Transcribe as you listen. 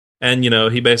And,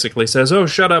 he basically says, "Oh,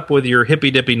 shut up with your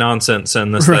hippy-dippy nonsense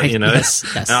and this, right. that,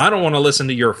 Yes. I don't want to listen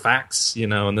to your facts,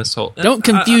 and this whole... Don't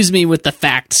confuse me with the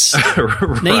facts.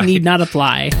 Right. They need not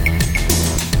apply."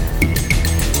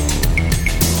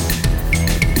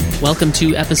 Welcome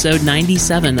to episode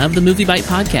 97 of the MovieByte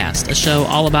podcast, a show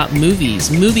all about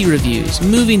movies, movie reviews,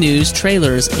 movie news,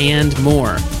 trailers, and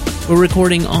more. We're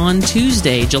recording on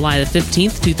Tuesday, July the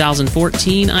 15th,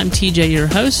 2014. I'm TJ, your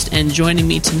host, and joining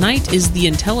me tonight is the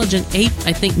intelligent ape.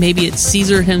 I think maybe it's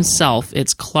Caesar himself.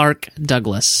 It's Clark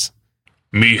Douglas.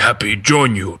 Me happy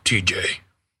join you, TJ.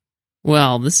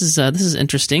 Well, this is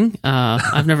interesting.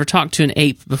 I've never talked to an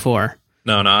ape before.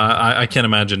 No, I can't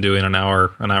imagine doing an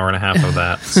hour and a half of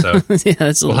that. So yeah,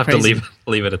 that's a we'll little have crazy. to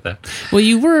leave it at that. Well,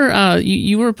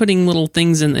 you were putting little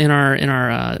things in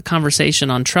our conversation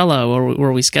on Trello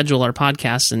where we schedule our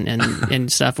podcasts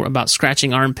and stuff about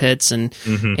scratching armpits and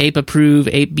ape approve,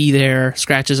 ape be there,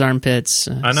 scratches armpits.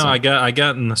 I know. So. I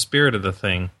got in the spirit of the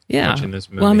thing. Yeah. Watching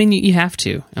this movie. Well, I mean, you have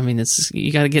to. I mean,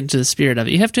 you got to get into the spirit of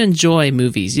it. You have to enjoy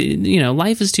movies.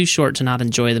 Life is too short to not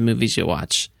enjoy the movies you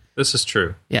watch. This is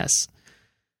true. Yes.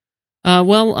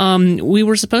 We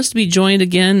were supposed to be joined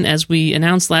again, as we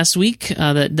announced last week,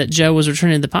 that Joe was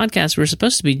returning to the podcast. We were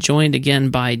supposed to be joined again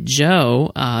by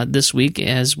Joe this week,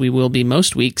 as we will be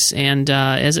most weeks. And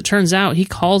as it turns out, he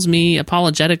calls me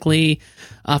apologetically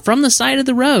from the side of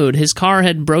the road. His car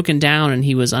had broken down, and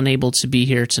he was unable to be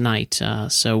here tonight.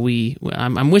 So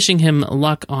I'm wishing him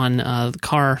luck on the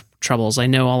car troubles. I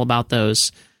know all about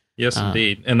those. Yes,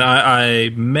 indeed. And I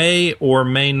may or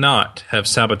may not have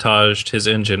sabotaged his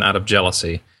engine out of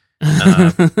jealousy. No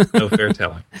fair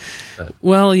telling. But.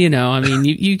 Well, I mean,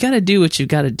 you got to do what you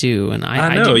got to do. And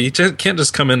I know. You can't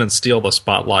just come in and steal the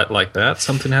spotlight like that.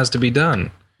 Something has to be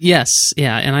done. Yes,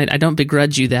 yeah. And I don't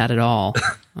begrudge you that at all.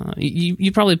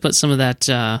 You probably put some of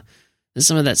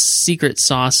that secret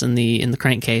sauce in the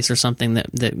crankcase or something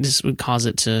that just would cause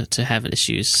it to have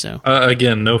issues. So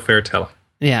again, no fair telling.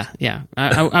 Yeah.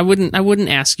 I wouldn't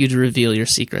ask you to reveal your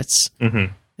secrets.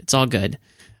 Mm-hmm. It's all good.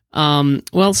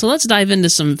 Well, so let's dive into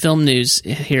some film news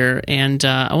here, and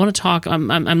I want to talk.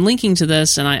 I'm linking to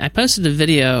this, and I posted a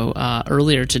video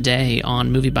earlier today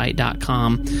on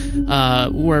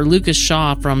MovieByte.com where Lucas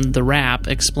Shaw from The Wrap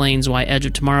explains why Edge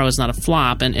of Tomorrow is not a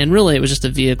flop, and really it was just a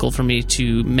vehicle for me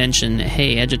to mention,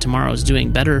 hey, Edge of Tomorrow is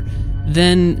doing better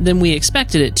than we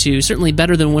expected it to. Certainly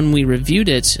better than when we reviewed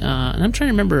it. And I'm trying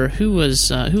to remember who was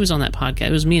on that podcast.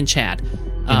 It was me and Chad.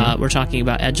 We're talking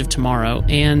about Edge of Tomorrow,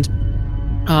 and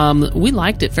we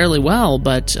liked it fairly well,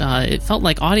 but it felt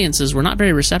like audiences were not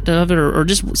very receptive of it, or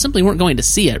just simply weren't going to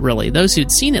see it, really. Those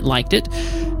who'd seen it liked it,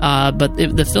 but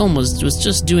the film was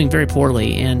just doing very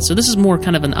poorly. And so this is more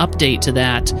kind of an update to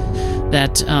that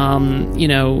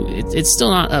it's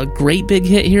still not a great big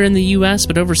hit here in the U.S.,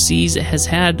 but overseas it has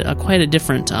had quite a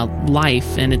different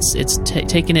life, and it's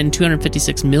taken in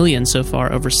 $256 million so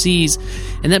far overseas,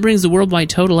 and that brings the worldwide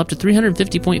total up to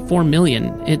 $350.4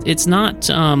 million. It's not,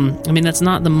 that's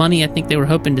not the money I think they were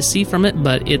hoping to see from it,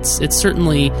 but it's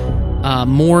certainly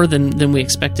more than we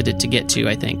expected it to get to,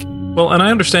 I think. Well, and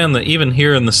I understand that even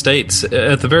here in the States,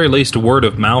 at the very least, word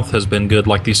of mouth has been good.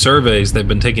 Like these surveys they've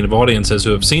been taking of audiences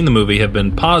who have seen the movie have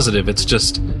been positive. It's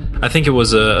just, I think it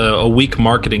was a weak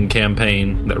marketing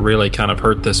campaign that really kind of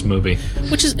hurt this movie.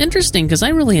 Which is interesting, because I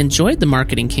really enjoyed the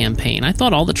marketing campaign. I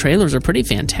thought all the trailers are pretty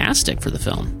fantastic for the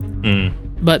film.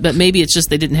 But maybe it's just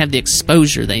they didn't have the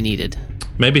exposure they needed.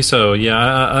 Maybe so,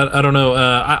 yeah. I don't know.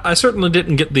 I certainly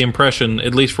didn't get the impression,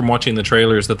 at least from watching the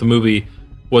trailers, that the movie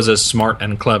was as smart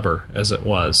and clever as it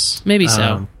was. Maybe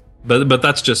so. But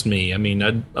that's just me. I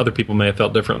mean, other people may have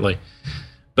felt differently.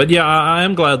 But yeah, I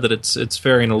am glad that it's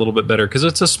faring a little bit better, because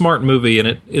it's a smart movie,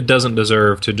 and it doesn't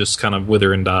deserve to just kind of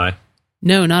wither and die.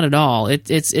 No, not at all.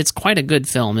 It's quite a good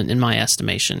film in my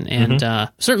estimation, and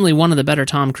certainly one of the better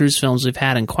Tom Cruise films we've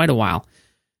had in quite a while.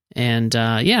 And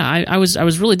I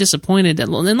was really disappointed.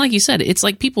 And like you said, it's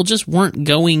like people just weren't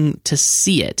going to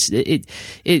see it.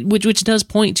 Which does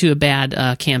point to a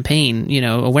bad campaign,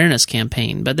 awareness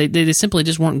campaign. But they simply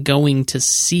just weren't going to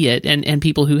see it. And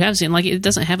people who have seen, like, it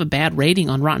doesn't have a bad rating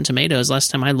on Rotten Tomatoes.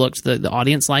 Last time I looked, the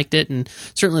audience liked it, and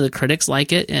certainly the critics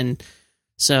like it. And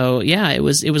so yeah, it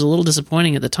was a little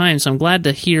disappointing at the time. So I'm glad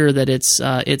to hear that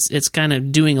it's kind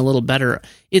of doing a little better.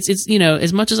 It's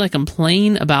as much as I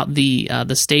complain about the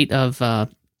state of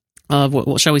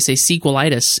what shall we say,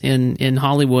 sequelitis in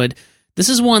Hollywood, this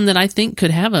is one that I think could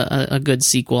have a good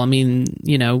sequel. I mean,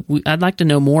 I'd like to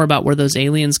know more about where those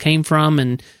aliens came from,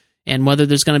 and whether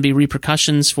there's going to be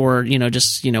repercussions for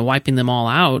just wiping them all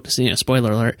out. So,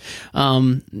 spoiler alert.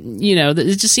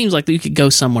 It just seems like you could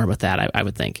go somewhere with that. I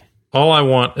would think. All I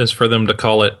want is for them to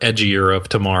call it Edgier of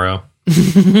Tomorrow.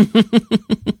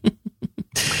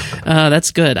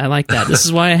 That's good. I like that. This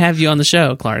is why I have you on the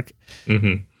show, Clark.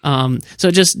 Mm-hmm.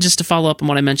 So just to follow up on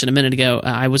what I mentioned a minute ago,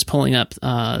 I was pulling up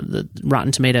the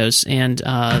Rotten Tomatoes, and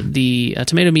the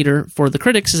tomato meter for the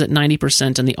critics is at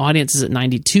 90%, and the audience is at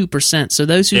 92%. So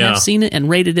those who have seen it and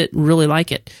rated it really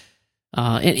like it.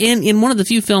 And in one of the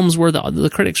few films where the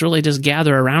critics really just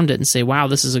gather around it and say, "Wow,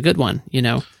 this is a good one," you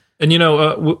know. And,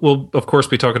 we'll, of course,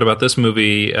 be talking about this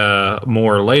movie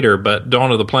more later, but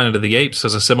Dawn of the Planet of the Apes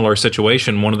has a similar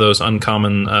situation, one of those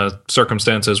uncommon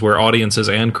circumstances where audiences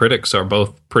and critics are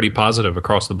both pretty positive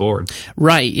across the board.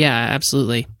 Right, yeah,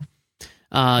 absolutely.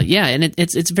 And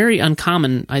it's very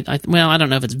uncommon. I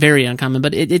don't know if it's very uncommon,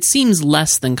 but it seems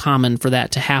less than common for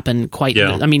that to happen quite.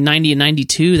 Yeah. I mean, 90 and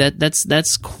 92,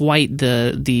 that's quite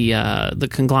the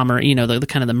conglomerate, the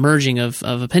kind of the merging of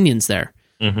opinions there.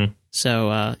 Mm-hmm.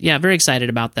 So, very excited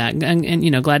about that.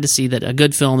 And glad to see that a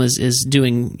good film is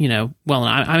doing, well.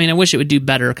 I mean, I wish it would do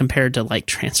better compared to, like,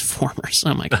 Transformers.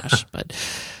 Oh, my gosh. but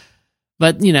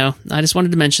I just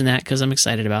wanted to mention that because I'm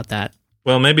excited about that.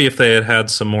 Well, maybe if they had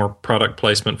some more product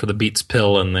placement for the Beats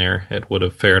pill in there, it would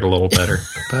have fared a little better.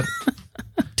 But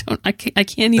I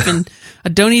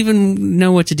don't even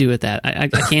know what to do with that. I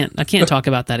can't talk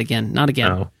about that again. Not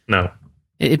again. No.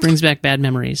 It brings back bad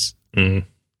memories. Mm.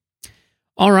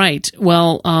 All right.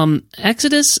 Well,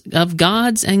 Exodus of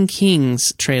Gods and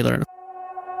Kings trailer.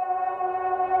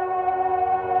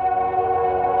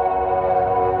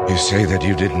 You say that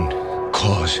you didn't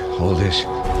cause all this.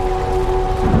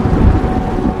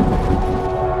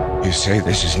 You say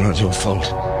this is not your fault.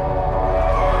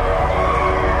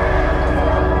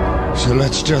 So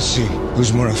let's just see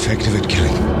who's more effective at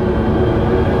killing.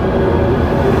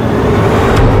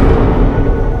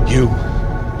 You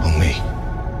or me?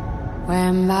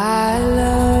 When my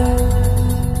love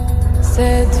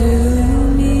said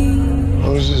to me,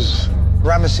 Moses,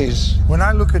 Ramesses, when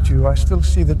I look at you, I still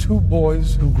see the two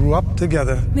boys who grew up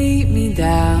together. Meet me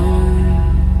down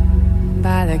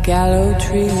by the gallow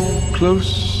tree.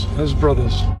 Close as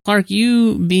brothers. Clark,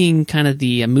 you being kind of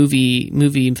the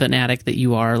movie fanatic that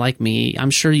you are, like me,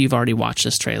 I'm sure you've already watched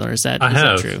this trailer. Is that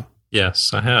true?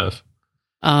 Yes, I have.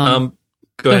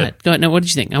 Go ahead. No, what did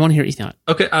you think? I want to hear what you thought.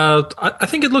 Okay, I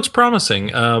think it looks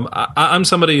promising. I'm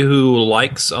somebody who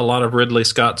likes a lot of Ridley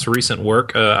Scott's recent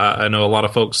work. I know a lot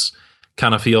of folks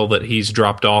kind of feel that he's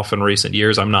dropped off in recent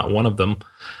years. I'm not one of them.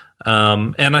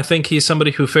 And I think he's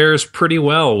somebody who fares pretty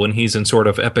well when he's in sort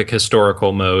of epic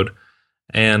historical mode.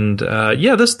 And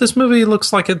this movie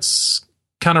looks like it's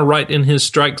kind of right in his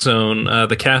strike zone.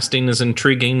 The casting is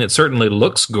intriguing. It certainly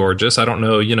looks gorgeous. I don't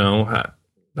know,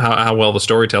 how well the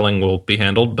storytelling will be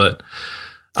handled, but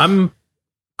I'm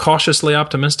cautiously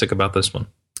optimistic about this one.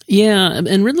 Yeah,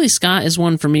 and Ridley Scott is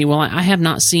one for me. Well, I have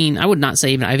not seen, I would not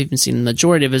say I've even seen the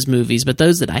majority of his movies, but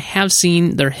those that I have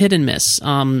seen, they're hit and miss.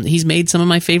 He's made some of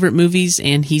my favorite movies,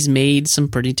 and he's made some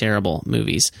pretty terrible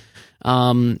movies.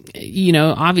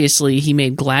 Obviously he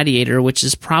made Gladiator, which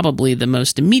is probably the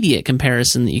most immediate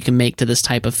comparison that you can make to this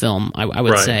type of film, I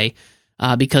would say.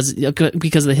 Because of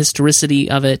the historicity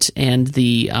of it and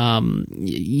the kind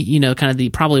of the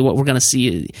probably what we're going to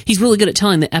see. He's really good at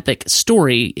telling the epic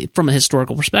story from a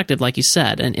historical perspective, like you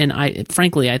said. And I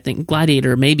think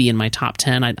Gladiator may be in my top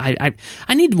 10. I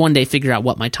need to one day figure out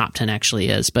what my top 10 actually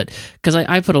is, but because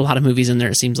I put a lot of movies in there,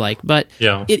 it seems like. But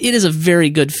yeah. It is a very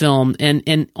good film,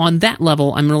 and on that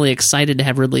level, I'm really excited to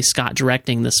have Ridley Scott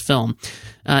directing this film.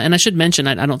 And I should mention,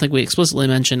 I don't think we explicitly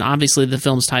mentioned, obviously the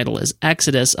film's title is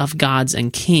Exodus of Gods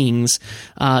and Kings.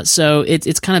 So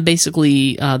it's kind of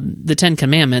basically the Ten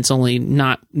Commandments, only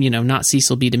not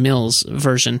Cecil B. DeMille's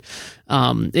version.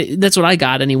 That's what I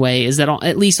got anyway, is that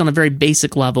at least on a very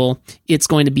basic level, it's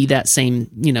going to be that same,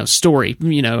 story.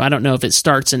 I don't know if it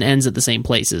starts and ends at the same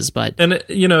places, but... And,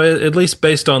 at least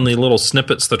based on the little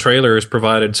snippets the trailer has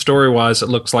provided, story-wise, it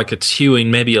looks like it's hewing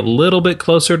maybe a little bit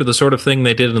closer to the sort of thing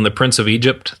they did in The Prince of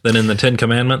Egypt than in the Ten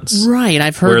Commandments. Right,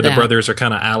 I've heard where that. The brothers are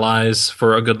kind of allies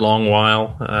for a good long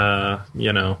while,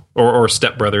 or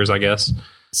stepbrothers, I guess.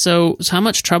 So how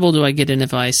much trouble do I get in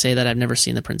if I say that I've never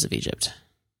seen The Prince of Egypt?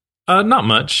 Not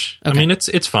much. Okay. I mean,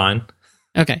 it's fine.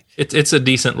 Okay. It's a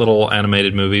decent little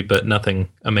animated movie, but nothing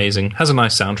amazing. Has a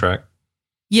nice soundtrack.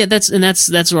 Yeah, that's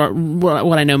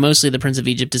what I know mostly of The Prince of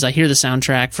Egypt is I hear the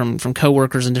soundtrack from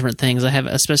coworkers and different things. I have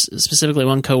specifically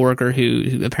one coworker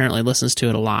who apparently listens to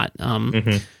it a lot. So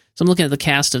I'm looking at the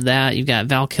cast of that. You've got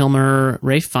Val Kilmer,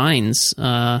 Ralph Fiennes,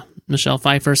 Michelle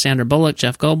Pfeiffer, Sandra Bullock,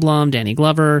 Jeff Goldblum, Danny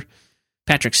Glover,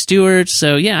 Patrick Stewart.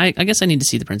 So yeah, I guess I need to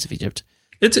see The Prince of Egypt.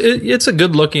 It's a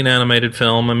good-looking animated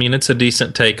film. I mean, it's a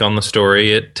decent take on the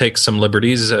story. It takes some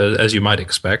liberties, as you might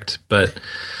expect. But,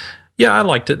 yeah, I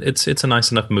liked it. It's a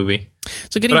nice enough movie.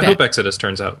 But I hope Exodus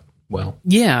turns out well.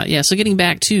 Yeah. So getting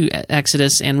back to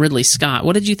Exodus and Ridley Scott,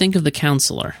 what did you think of The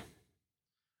Counselor?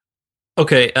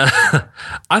 Okay,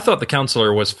 I thought The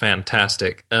Counselor was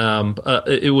fantastic.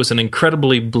 It was an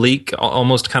incredibly bleak,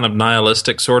 almost kind of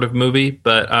nihilistic sort of movie,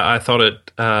 but I thought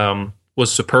it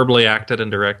was superbly acted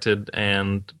and directed,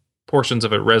 and portions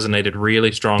of it resonated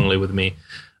really strongly with me.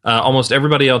 Almost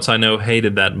everybody else I know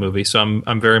hated that movie, so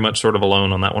I'm very much sort of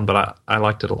alone on that one, but I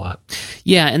liked it a lot.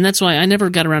 Yeah, and that's why I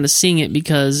never got around to seeing it,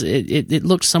 because it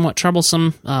looked somewhat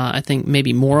troublesome, I think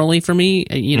maybe morally for me.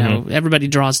 Everybody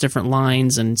draws different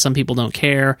lines, and some people don't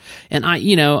care. And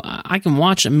I can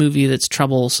watch a movie that's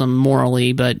troublesome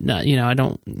morally, but I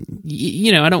don't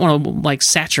want to like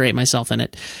saturate myself in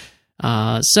it.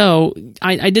 So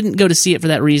I didn't go to see it for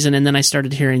that reason, and then I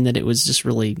started hearing that it was just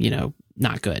really,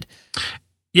 not good.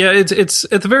 Yeah, it's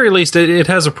at the very least, it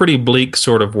has a pretty bleak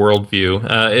sort of worldview.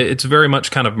 It's very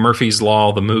much kind of Murphy's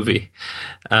Law, the movie.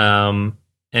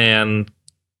 And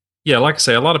yeah, like I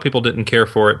say, a lot of people didn't care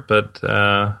for it, but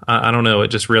I don't know, it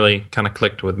just really kind of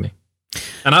clicked with me.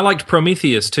 And I liked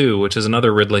Prometheus too, which is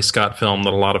another Ridley Scott film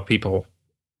that a lot of people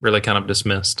really kind of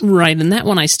dismissed. Right, and that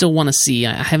one I still want to see.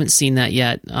 I haven't seen that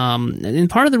yet. And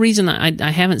part of the reason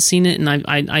I haven't seen it, and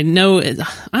I know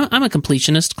I'm a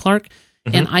completionist, Clark.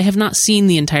 Mm-hmm. And I have not seen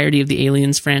the entirety of the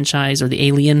Aliens franchise or the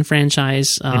Alien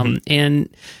franchise. And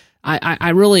I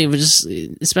really was just,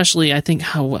 especially I think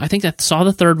I saw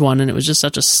the third one and it was just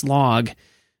such a slog.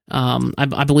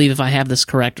 I believe if I have this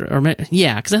correct,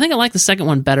 because I think I like the second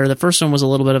one better. The first one was a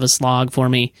little bit of a slog for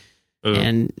me.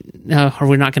 And are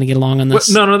we not going to get along on this?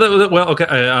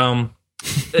 Okay.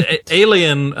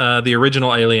 Alien, the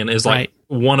original Alien, is like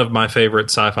one of my favorite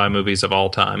sci-fi movies of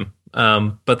all time.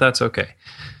 But that's okay.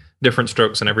 Different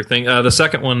strokes and everything. The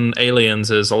second one, Aliens,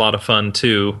 is a lot of fun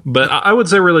too. But I would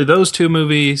say really those two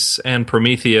movies and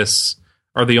Prometheus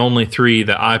are the only three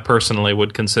that I personally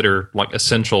would consider like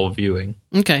essential viewing.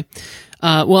 Okay.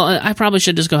 Well, I probably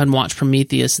should just go ahead and watch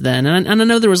Prometheus then. And I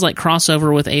know there was like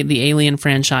crossover with the Alien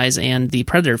franchise and the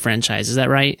Predator franchise. Is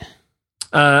that right?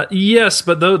 Yes,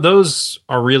 but those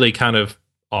are really kind of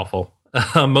awful.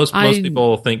 Most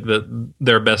people think that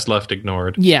they're best left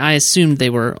ignored. Yeah, I assumed they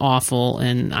were awful,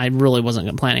 and I really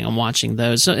wasn't planning on watching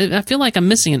those. So I feel like I'm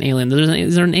missing an Alien.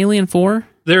 Is there an Alien 4?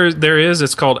 There is.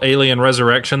 It's called Alien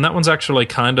Resurrection. That one's actually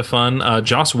kind of fun.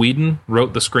 Joss Whedon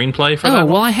wrote the screenplay for that one.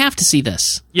 Oh, well, I have to see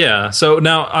this. Yeah, so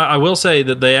now I will say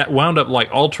that they wound up like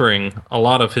altering a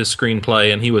lot of his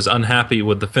screenplay, and he was unhappy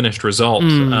with the finished result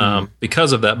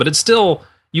because of that. But it's still...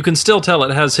 You can still tell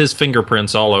it has his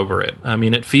fingerprints all over it. I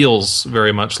mean, it feels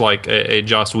very much like a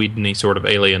Joss Whedon-y sort of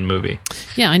Alien movie.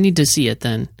 Yeah, I need to see it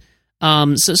then.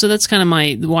 So that's kind of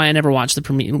why I never watched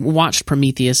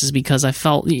Prometheus, is because I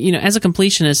felt, as a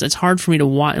completionist, it's hard for me to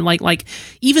watch, like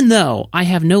even though I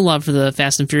have no love for the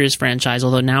Fast and Furious franchise,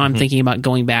 although now I'm thinking about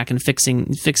going back and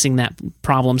fixing that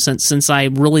problem since I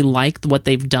really liked what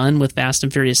they've done with Fast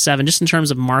and Furious 7, just in terms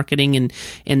of marketing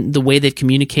and the way they've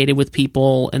communicated with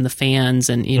people and the fans,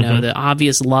 and the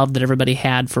obvious love that everybody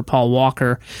had for Paul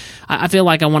Walker. I feel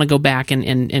like I want to go back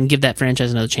and give that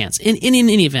franchise another chance. In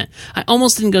any event, I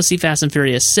almost didn't go see Fast and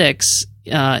Furious 6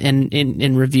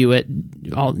 and review it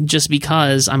all just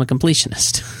because I'm a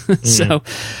completionist. So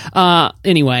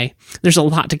anyway, there's a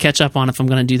lot to catch up on if I'm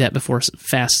going to do that before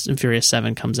Fast and Furious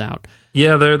 7 comes out.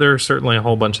 Yeah, there are certainly a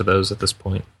whole bunch of those at this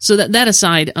point. So that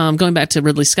aside, going back to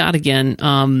Ridley Scott again,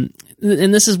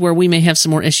 and this is where we may have some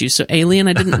more issues. So Alien,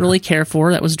 I didn't really care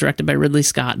for. That was directed by Ridley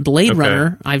Scott. Blade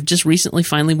Runner, I've just recently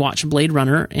finally watched Blade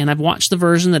Runner, and I've watched the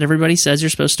version that everybody says you're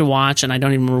supposed to watch, and I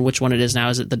don't even remember which one it is now.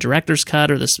 Is it the director's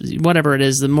cut or whatever it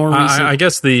is, the more recent? I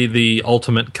guess the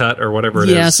ultimate cut or whatever it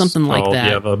is. Yeah, something like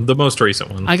that. Yeah, the most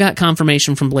recent one. I got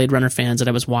confirmation from Blade Runner fans that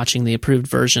I was watching the approved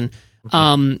version.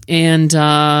 And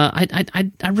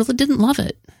I really didn't love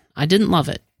it. I didn't love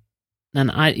it. And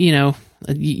I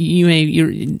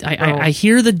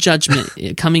hear the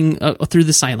judgment coming through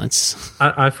the silence.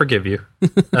 I forgive you.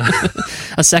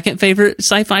 A second favorite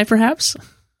sci-fi, perhaps?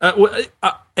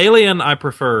 Alien, I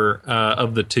prefer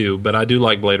of the two, but I do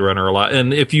like Blade Runner a lot.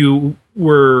 And if you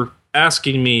were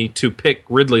asking me to pick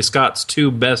Ridley Scott's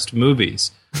two best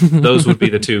movies, those would be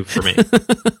the two for me.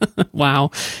 Wow.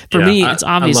 For me, it's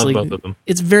obviously... I love both of them.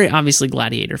 It's very obviously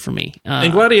Gladiator for me.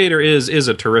 And Gladiator is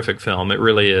a terrific film. It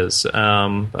really is.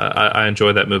 I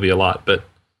enjoy that movie a lot. But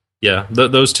yeah,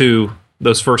 those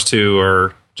first two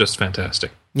are just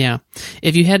fantastic. Yeah.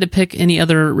 If you had to pick any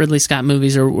other Ridley Scott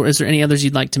movies, or is there any others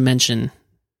you'd like to mention?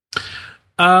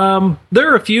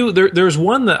 There are a few. There's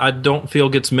one that I don't feel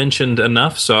gets mentioned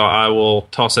enough, so I will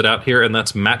toss it out here, and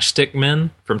that's Matchstick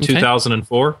Men from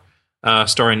 2004,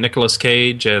 starring Nicolas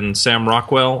Cage and Sam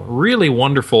Rockwell. Really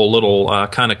wonderful little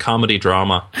kind of comedy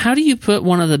drama. How do you put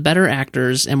one of the better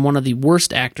actors and one of the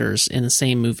worst actors in the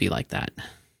same movie like that?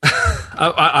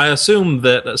 I assume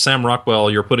that Sam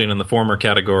Rockwell you're putting in the former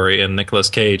category and Nicolas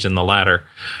Cage in the latter.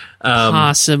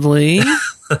 Possibly.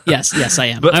 Yes, I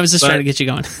am. I was just trying to get you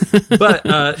going.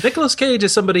 But Nicolas Cage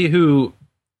is somebody who,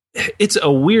 it's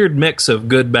a weird mix of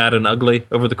good, bad, and ugly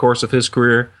over the course of his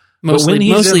career.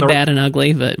 Mostly bad and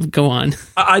ugly, but go on.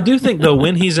 I do think, though,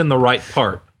 when he's in the right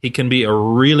part, he can be a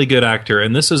really good actor,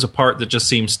 and this is a part that just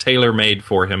seems tailor-made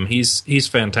for him. He's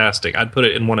fantastic. I'd put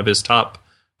it in one of his top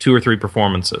 2 or 3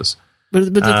 performances.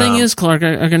 But the thing is, Clark,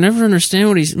 I can never understand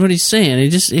what he's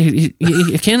saying.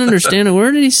 He can't understand a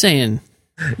word that he's saying.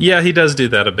 Yeah, he does do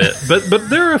that a bit. But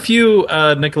there are a few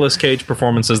Nicolas Cage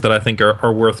performances that I think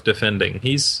are worth defending.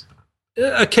 He's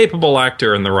a capable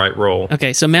actor in the right role.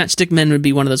 Okay, so Matchstick Men would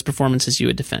be one of those performances you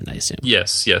would defend, I assume.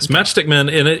 Yes. Okay. Matchstick Men,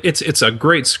 and it's a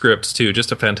great script, too.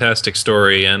 Just a fantastic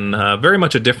story, and very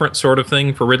much a different sort of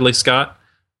thing for Ridley Scott,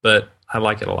 but I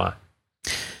like it a lot.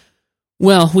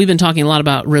 Well, we've been talking a lot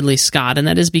about Ridley Scott, and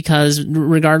that is because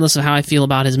regardless of how I feel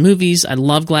about his movies, I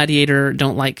love Gladiator,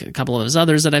 don't like a couple of his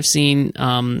others that I've seen,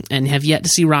 and have yet to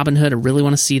see Robin Hood. I really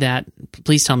want to see that.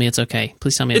 Please tell me it's okay.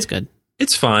 Please tell me it's good.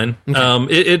 It's fine.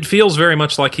 Okay. It feels very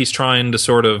much like he's trying to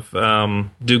sort of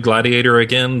do Gladiator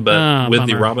again, but with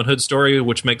the Robin Hood story,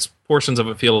 which makes portions of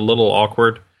it feel a little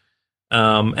awkward.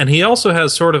 And he also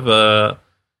has sort of a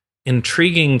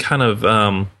intriguing kind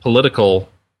of political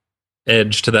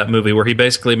edge to that movie, where he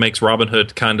basically makes Robin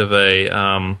Hood kind of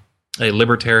a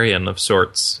libertarian of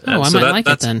sorts. I might like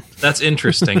it then. That's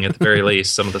interesting at the very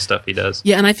least, some of the stuff he does.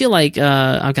 Yeah, and I feel like,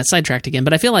 I got sidetracked again,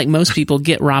 but I feel like most people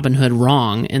get Robin Hood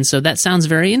wrong, and so that sounds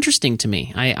very interesting to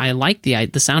me. I like the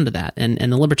sound of that,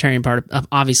 and the libertarian part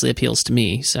obviously appeals to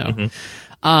me, so...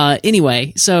 Mm-hmm.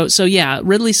 Anyway, so yeah,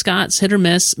 Ridley Scott's hit or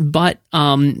miss, but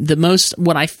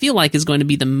what I feel like is going to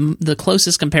be the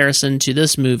closest comparison to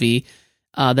this movie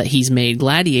that he's made,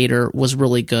 Gladiator, was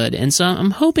really good, and so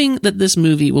I'm hoping that this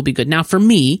movie will be good. Now, for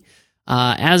me,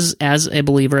 as a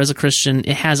believer, as a Christian,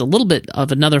 it has a little bit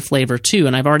of another flavor too,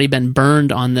 and I've already been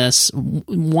burned on this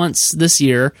once this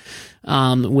year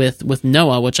with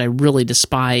Noah, which I really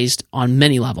despised on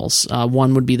many levels.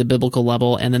 One would be the biblical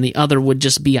level, and then the other would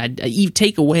just be you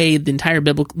take away the entire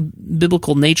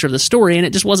biblical nature of the story, and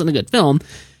it just wasn't a good film,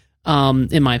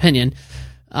 in my opinion.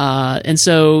 And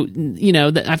so,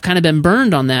 I've kind of been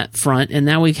burned on that front, and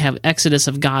now we have Exodus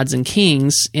of Gods and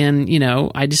Kings, and,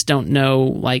 I just don't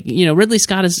know, Ridley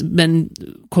Scott has been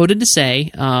quoted to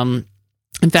say,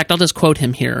 in fact, I'll just quote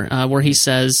him here, where he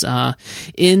says,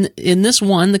 in this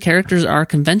one, the characters are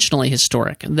conventionally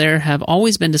historic. There have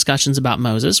always been discussions about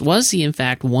Moses. Was he, in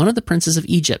fact, one of the princes of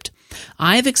Egypt?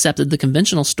 I've accepted the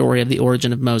conventional story of the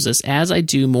origin of Moses. As I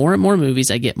do more and more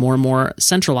movies, I get more and more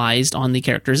centralized on the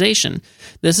characterization.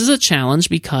 This is a challenge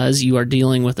because you are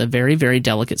dealing with a very, very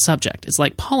delicate subject. It's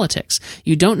like politics.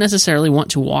 You don't necessarily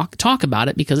want to talk about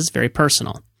it because it's very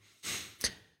personal.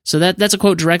 So that's a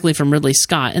quote directly from Ridley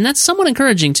Scott, and that's somewhat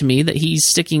encouraging to me that he's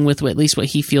sticking with at least what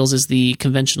he feels is the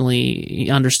conventionally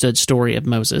understood story of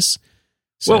Moses.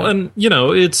 So, well, and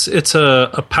it's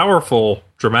a powerful,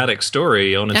 dramatic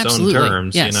story on its absolutely. own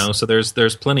terms. Yes. So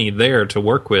there's plenty there to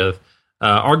work with.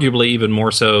 Arguably, even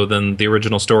more so than the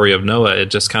original story of Noah.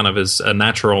 It just kind of is a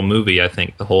natural movie. I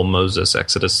think the whole Moses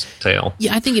Exodus tale.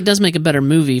 Yeah, I think it does make a better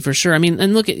movie for sure. I mean,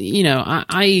 and look at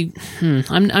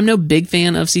I'm no big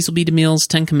fan of Cecil B. DeMille's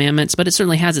 10 Commandments, but it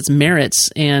certainly has its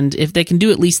merits. And if they can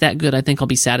do at least that good, I think I'll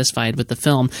be satisfied with the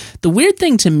film. The weird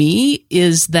thing to me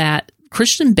is that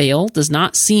Christian Bale does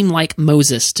not seem like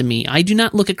Moses to me. I do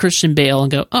not look at Christian Bale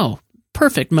and go, "Oh,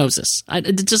 perfect Moses."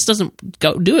 It just doesn't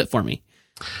do it for me.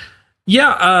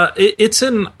 Yeah, it's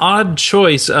an odd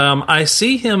choice. I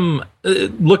see him,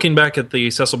 looking back at the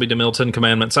Cecil B. DeMille 10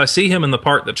 Commandments, I see him in the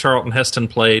part that Charlton Heston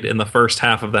played in the first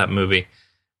half of that movie.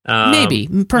 Maybe,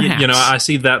 perhaps. I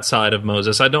see that side of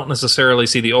Moses. I don't necessarily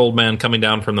see the old man coming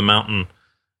down from the mountain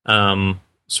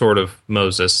sort of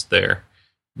Moses there.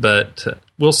 But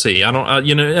we'll see. I don't,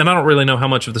 and I don't really know how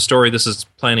much of the story this is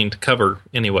planning to cover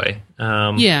anyway.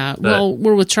 Well,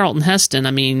 we're with Charlton Heston.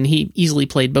 I mean, he easily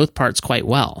played both parts quite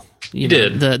well. He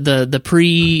did. The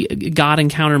pre-God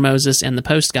encounter Moses and the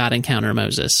post-God encounter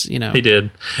Moses, He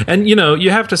did. And,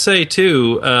 you have to say,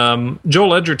 too,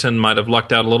 Joel Edgerton might have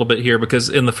lucked out a little bit here because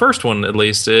in the first one, at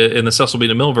least, in the Cecil B.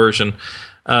 DeMille version,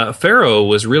 Pharaoh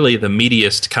was really the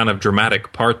meatiest kind of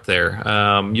dramatic part there.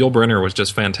 Yul Brynner was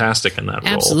just fantastic in that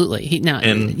role. Absolutely.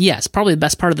 Yes, probably the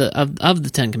best part of the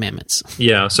Ten Commandments.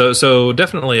 Yeah, so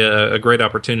definitely a great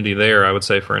opportunity there, I would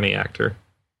say, for any actor.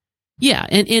 Yeah,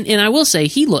 and I will say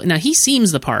he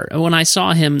seems the part.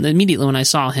 Immediately when I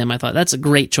saw him, I thought that's a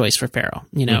great choice for Pharaoh.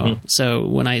 So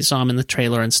when I saw him in the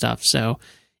trailer and stuff, so.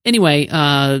 Anyway,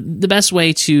 the best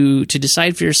way to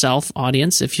decide for yourself,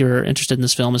 audience, if you're interested in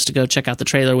this film, is to go check out the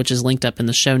trailer, which is linked up in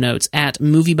the show notes at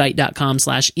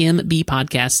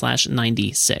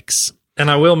moviebyte.com/mbpodcast/96. And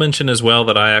I will mention as well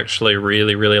that I actually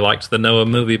really, really liked the Noah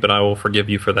movie, but I will forgive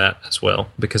you for that as well,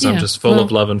 because I'm just full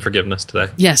of love and forgiveness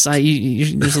today. Yes,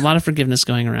 there's a lot of forgiveness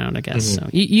going around, I guess. So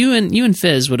you and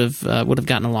Fizz would have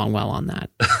gotten along well on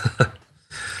that.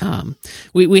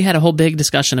 We had a whole big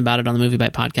discussion about it on the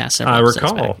MovieByte podcast. I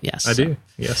recall. Yes, I do.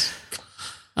 Yes.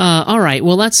 All right.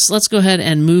 Well, let's go ahead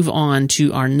and move on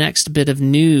to our next bit of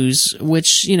news.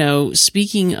 Which,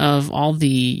 speaking of all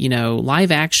the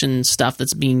live action stuff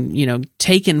that's being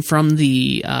taken from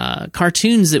the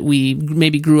cartoons that we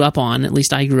maybe grew up on. At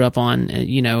least I grew up on.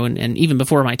 And even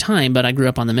before my time, but I grew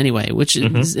up on them anyway. Which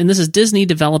is, and this is Disney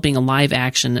developing a live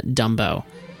action Dumbo.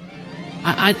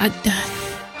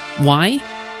 Why?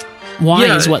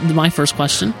 Why is what my first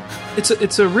question.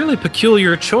 It's a really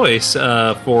peculiar choice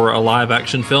for a live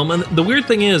action film, and the weird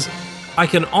thing is, I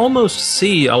can almost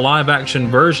see a live action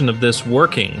version of this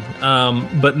working,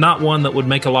 but not one that would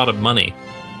make a lot of money.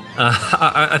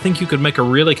 I think you could make a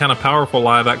really kind of powerful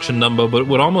live action Dumbo, but it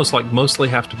would almost mostly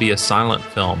have to be a silent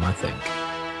film. I think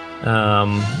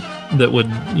that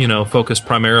would focus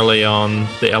primarily on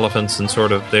the elephants and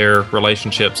sort of their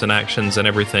relationships and actions and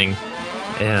everything.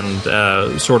 And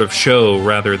sort of show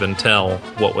rather than tell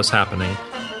what was happening.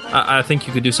 I think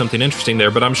you could do something interesting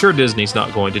there, but I'm sure Disney's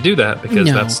not going to do that because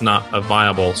that's not a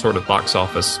viable sort of box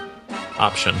office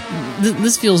option.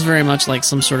 This feels very much like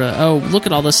some sort of, look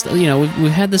at all this, we've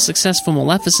had this successful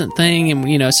Maleficent thing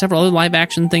and, several other live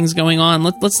action things going on.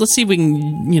 Let's see if we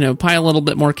can, pile a little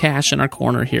bit more cash in our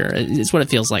corner here. It's what it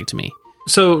feels like to me.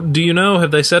 So, do you know,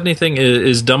 have they said anything?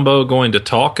 Is Dumbo going to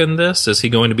talk in this? Is he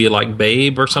going to be like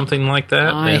Babe or something like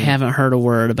that? I haven't heard a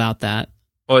word about that.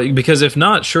 Well, because if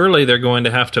not, surely they're going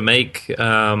to have to make,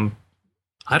 I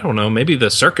don't know, maybe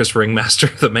the circus ringmaster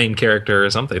the main character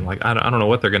or something. I don't know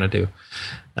what they're going to do.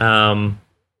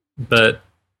 But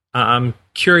I'm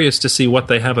curious to see what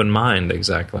they have in mind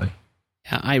exactly.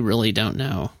 Yeah, I really don't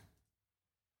know.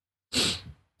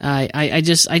 I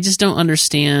just don't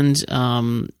understand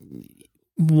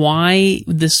why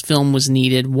this film was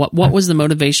needed. What was the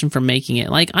motivation for making it?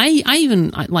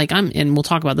 And we'll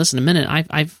talk about this in a minute.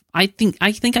 I think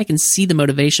I can see the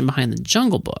motivation behind the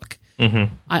Jungle Book.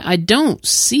 Mm-hmm. I don't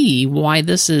see why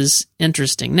this is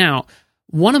interesting. Now,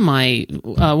 one of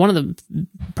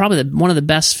the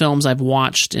best films I've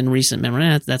watched in recent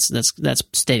memory. That's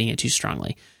stating it too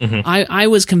strongly. Mm-hmm. I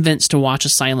was convinced to watch a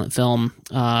silent film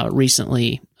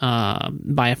recently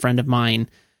by a friend of mine.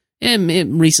 And it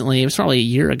was probably a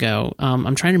year ago.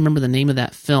 I'm trying to remember the name of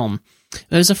that film.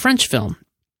 It was a French film.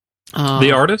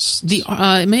 The Artist?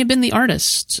 It may have been The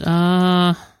Artist.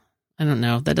 I don't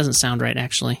know. That doesn't sound right,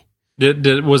 actually.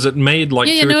 Was it made 2 or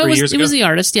 3 years ago? It was The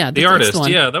Artist, yeah. The Artist,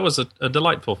 that was a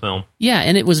delightful film. Yeah,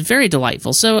 and it was very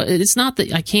delightful. So it's not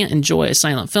that I can't enjoy a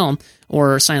silent film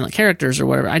or silent characters or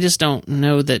whatever. I just don't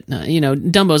know that,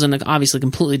 Dumbo's in obviously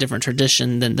completely different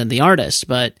tradition than The Artist,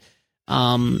 but...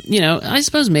 I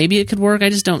suppose maybe it could work.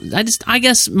 I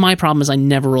guess my problem is I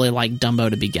never really liked Dumbo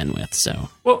to begin with, so.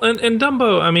 Well, and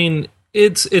Dumbo, I mean,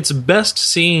 its best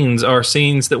scenes are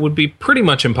scenes that would be pretty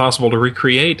much impossible to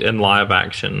recreate in live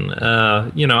action.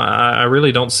 I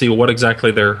really don't see what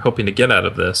exactly they're hoping to get out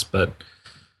of this, but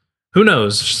who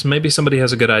knows? Maybe somebody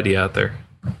has a good idea out there.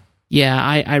 Yeah,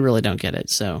 I really don't get it,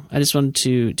 so I just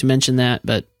wanted to mention that,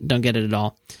 but don't get it at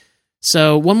all.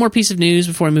 So one more piece of news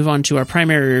before we move on to our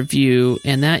primary review,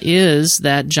 and that is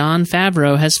that Jon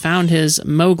Favreau has found his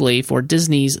Mowgli for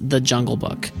Disney's The Jungle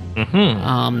Book.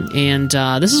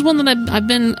 Mm-hmm. This is one that I've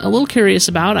been a little curious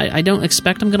about. I don't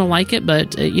expect I'm going to like it,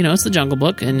 but it's The Jungle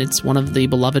Book, and it's one of the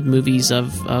beloved movies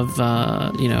of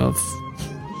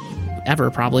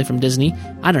ever, probably, from Disney.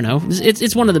 I don't know.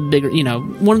 It's one of the bigger,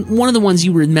 one of the ones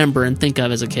you remember and think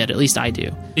of as a kid. At least I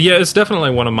do. Yeah, it's definitely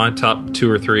one of my top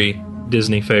 2 or 3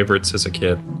 Disney favorites as a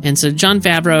kid. And so Jon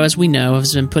Favreau, as we know,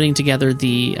 has been putting together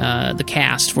the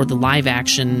cast for the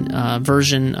live-action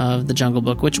version of The Jungle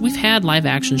Book, which we've had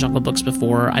live-action Jungle Books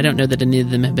before. I don't know that any of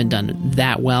them have been done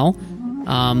that well.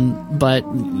 But,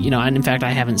 and in fact,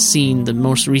 I haven't seen the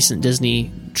most recent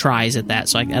Disney tries at that,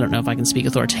 so I don't know if I can speak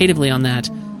authoritatively on that.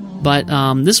 But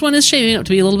this one is shaping up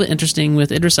to be a little bit interesting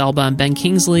with Idris Elba and Ben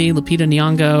Kingsley, Lupita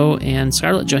Nyong'o, and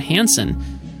Scarlett Johansson.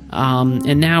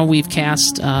 And now we've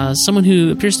cast someone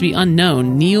who appears to be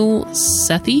unknown, Neil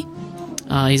Sethi.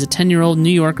 He's a 10-year-old New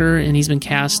Yorker, and he's been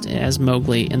cast as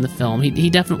Mowgli in the film. He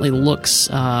definitely looks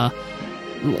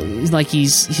like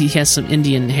he has some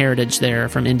Indian heritage there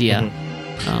from India.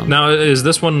 Mm-hmm. Now, is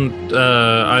this one,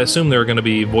 I assume there are going to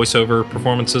be voiceover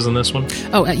performances in this one?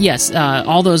 Oh, yes.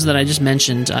 All those that I just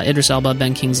mentioned, Idris Elba,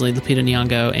 Ben Kingsley, Lupita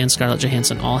Nyong'o, and Scarlett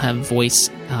Johansson all have voice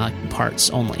parts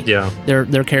only. Yeah.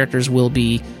 Their characters will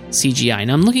be CGI.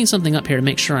 Now, I'm looking something up here to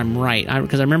make sure I'm right,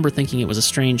 because I remember thinking it was a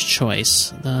strange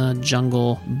choice. The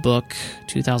Jungle Book,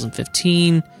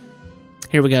 2015.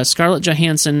 Here we go. Scarlett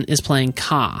Johansson is playing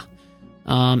Kaa.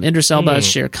 Idris Elba is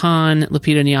Shere Khan.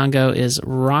 Lupita Nyong'o is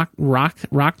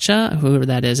Rakcha, whoever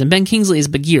that is. And Ben Kingsley is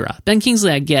Bagheera. Ben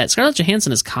Kingsley I get. Scarlett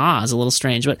Johansson is Kaa is a little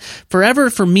strange. But forever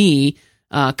for me,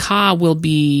 Kaa will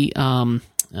be... what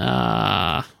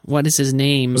is his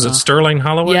name? Was it Sterling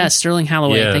Holloway? Yeah, Sterling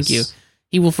Holloway. Yes. Thank you.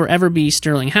 He will forever be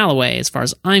Sterling Holloway as far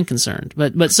as I'm concerned.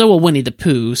 But so will Winnie the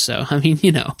Pooh, so, I mean,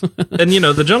 you know. And, you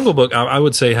know, The Jungle Book, I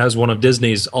would say, has one of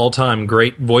Disney's all-time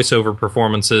great voiceover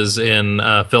performances in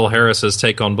Phil Harris's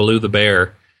take on Baloo the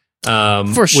Bear.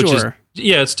 For sure.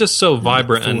 It's just so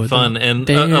vibrant and fun. And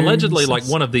allegedly, like,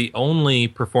 one of the only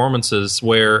performances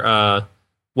where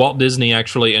Walt Disney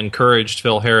actually encouraged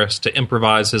Phil Harris to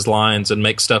improvise his lines and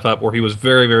make stuff up, where he was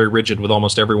very, very rigid with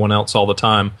almost everyone else all the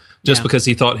time, just because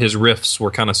he thought his riffs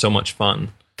were kind of so much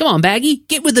fun. Come on, Baggy,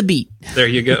 get with the beat. There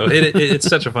you go. It's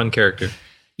such a fun character.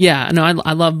 Yeah, no,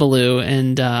 I love Baloo,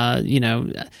 and you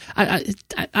know,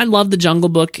 I love The Jungle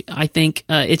Book. I think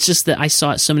it's just that I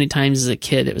saw it so many times as a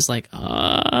kid. It was like,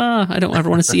 I don't ever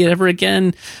want to see it ever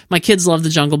again. My kids love The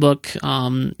Jungle Book.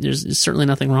 There's certainly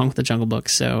nothing wrong with The Jungle Book.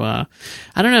 So I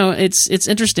don't know. It's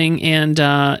interesting, and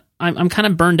I'm kind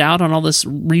of burned out on all this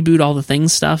reboot all the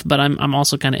things stuff. But I'm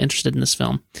also kind of interested in this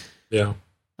film. Yeah.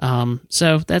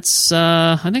 So that's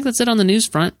I think that's it on the news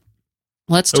front.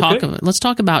 Let's talk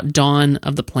about Dawn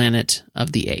of the Planet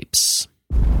of the Apes.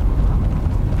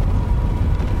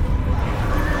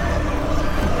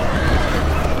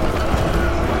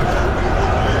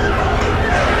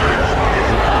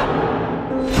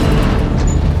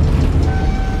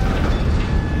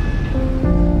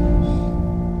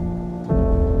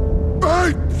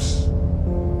 Apes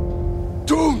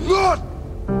do not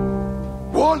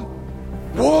want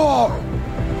war.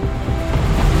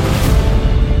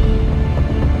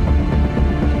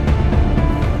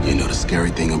 You know the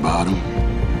scary thing about them?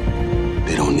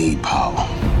 They don't need power.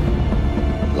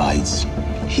 Lights,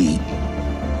 heat,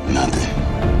 nothing.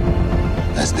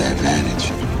 That's the advantage.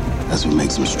 That's what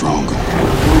makes them stronger.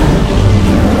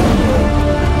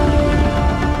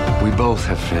 We both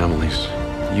have families.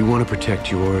 You want to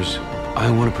protect yours. I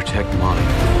want to protect mine.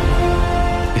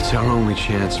 It's our only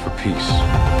chance for peace.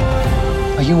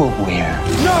 Are you aware?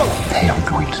 No! They are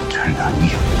going to turn on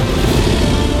you.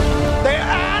 They're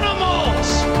animals!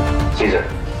 Caesar,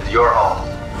 it's your home.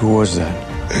 Who was that?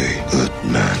 A good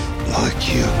man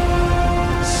like you.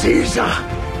 Caesar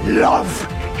love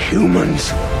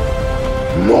humans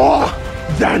more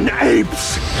than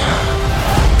apes.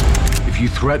 If you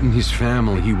threaten his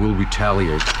family, he will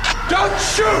retaliate. Don't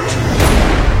shoot!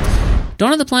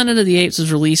 Dawn of the Planet of the Apes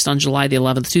was released on July the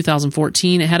 11th,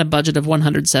 2014. It had a budget of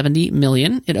 $170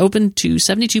 million. It opened to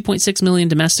 $72.6 million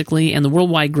domestically, and the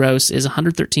worldwide gross is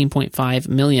 $113.5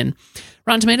 million.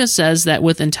 Rotten Tomatoes says that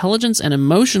with intelligence and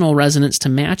emotional resonance to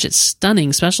match its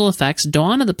stunning special effects,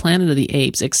 Dawn of the Planet of the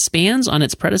Apes expands on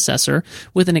its predecessor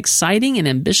with an exciting and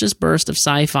ambitious burst of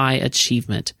sci-fi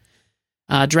achievement.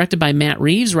 Directed by Matt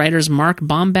Reeves, writers Mark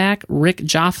Baumbach, Rick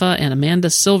Jaffa, and Amanda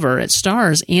Silver. It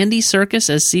stars Andy Serkis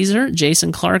as Caesar,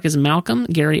 Jason Clarke as Malcolm,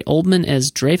 Gary Oldman as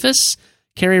Dreyfus,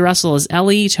 Kerry Russell as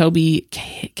Ellie, Toby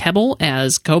Kebbell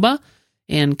as Koba,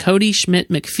 and Cody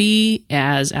Schmidt-McPhee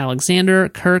as Alexander,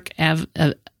 Kirk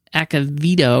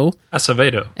Acevedo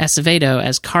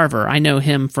as Carver. I know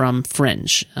him from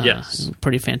Fringe. Yes.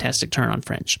 Pretty fantastic turn on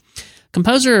Fringe.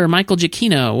 Composer Michael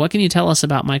Giacchino. What can you tell us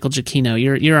about Michael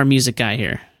Giacchino? You're our music guy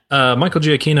here. Michael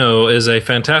Giacchino is a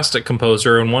fantastic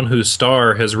composer and one whose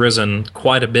star has risen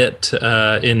quite a bit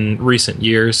in recent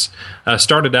years.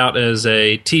 Started out as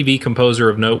a TV composer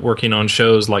of note, working on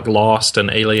shows like Lost and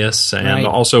Alias, and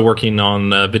also working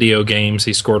on video games.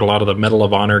 He scored a lot of the Medal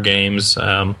of Honor games.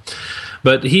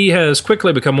 But he has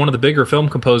quickly become one of the bigger film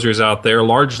composers out there,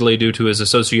 largely due to his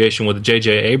association with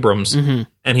J.J. Abrams. Mm-hmm.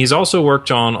 And he's also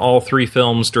worked on all 3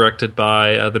 films directed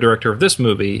by the director of this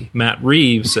movie, Matt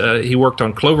Reeves. He worked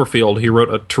on Cloverfield. He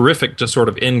wrote a terrific just sort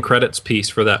of end credits piece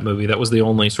for that movie. That was the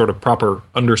only sort of proper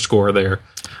underscore there,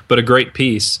 but a great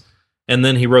piece. And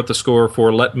then he wrote the score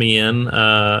for Let Me In,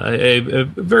 a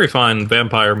very fine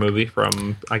vampire movie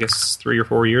from, I guess, 3 or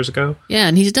 4 years ago. Yeah,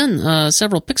 and he's done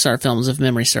several Pixar films, if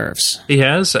memory serves. He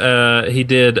has. He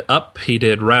did Up. He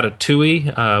did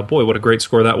Ratatouille. Boy, what a great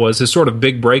score that was. His sort of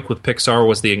big break with Pixar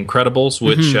was The Incredibles,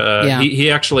 which he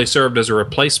actually served as a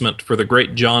replacement for the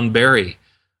great John Barry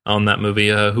on that movie,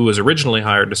 who was originally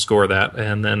hired to score that,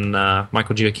 and then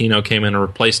Michael Giacchino came in and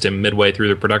replaced him midway through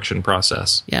the production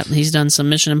process. Yeah, he's done some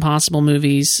Mission Impossible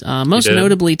movies. Most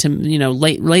notably,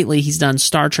 lately he's done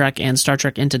Star Trek and Star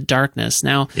Trek Into Darkness.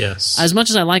 Now, yes, as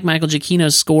much as I like Michael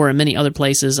Giacchino's score in many other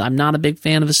places, I'm not a big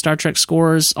fan of his Star Trek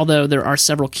scores, although there are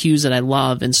several cues that I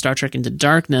love in Star Trek Into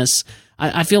Darkness.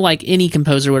 I feel like any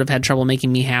composer would have had trouble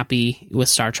making me happy with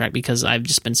Star Trek because I've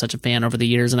just been such a fan over the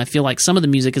years, and I feel like some of the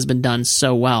music has been done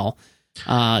so well.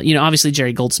 Obviously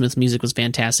Jerry Goldsmith's music was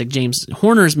fantastic. James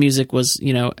Horner's music was,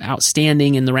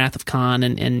 outstanding in The Wrath of Khan,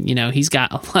 and he's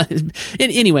got a lot.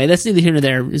 Anyway, that's neither here nor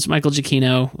there. It's Michael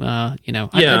Giacchino. I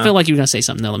feel like you were going to say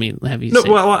something. Though. Let me have you. No, say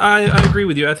well, I agree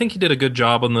with you. I think he did a good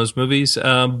job on those movies,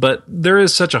 but there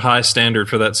is such a high standard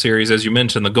for that series, as you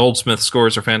mentioned. The Goldsmith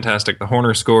scores are fantastic. The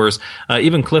Horner scores,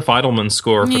 even Cliff Idleman's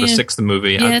score for the 6th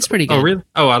movie. Yeah, it's pretty good. Oh, really?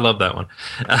 Oh, I love that one.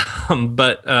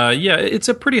 It's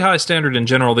a pretty high standard in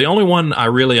general. The only one I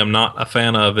really am not a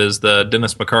fan of is the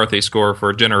Dennis McCarthy score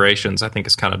for Generations. I think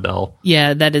it's kind of dull.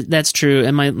 Yeah, that's true.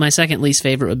 And my second least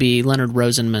favorite would be Leonard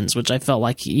Rosenman's, which I felt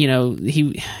like,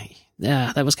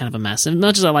 that was kind of a mess. As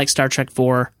much as I like Star Trek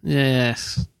 4, it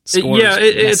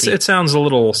sounds a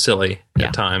little silly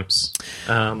at times.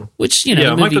 Michael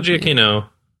Giacchino,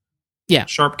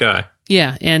 sharp guy.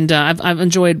 Yeah, and I've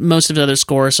enjoyed most of the other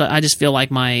scores, so I just feel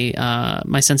like my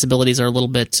sensibilities are a little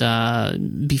bit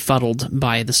befuddled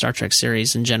by the Star Trek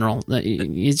series in general.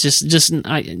 It's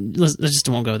I just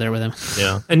won't go there with him.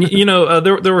 Yeah, and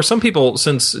there were some people,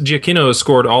 since Giacchino has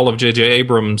scored all of J.J.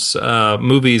 Abrams'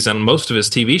 movies and most of his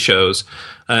TV shows,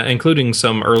 including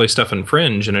some early stuff in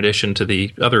Fringe, in addition to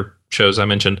the other shows I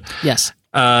mentioned. Yes.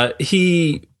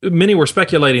 Many were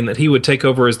speculating that he would take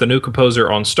over as the new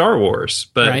composer on Star Wars,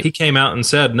 but he came out and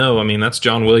said, no, I mean, that's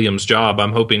John Williams' job.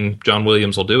 I'm hoping John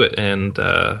Williams will do it. And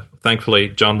thankfully,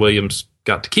 John Williams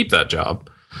got to keep that job.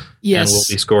 Yes. And will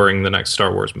be scoring the next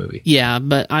Star Wars movie. Yeah,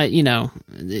 but we only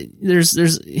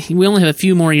have a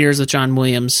few more years with John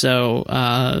Williams, so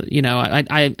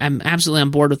I'm absolutely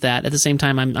on board with that. At the same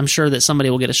time, I'm sure that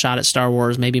somebody will get a shot at Star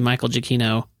Wars, maybe Michael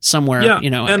Giacchino somewhere. Yeah,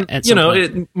 at some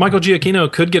point. Michael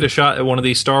Giacchino could get a shot at one of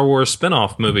these Star Wars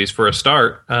spin-off movies for a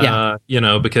start.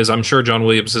 Because I'm sure John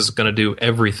Williams is going to do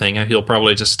everything. He'll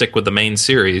probably just stick with the main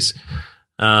series.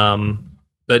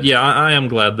 But yeah, I am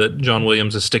glad that John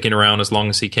Williams is sticking around as long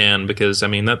as he can, because I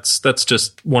mean that's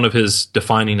just one of his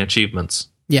defining achievements.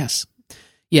 Yes,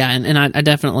 yeah, and I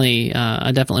definitely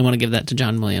want to give that to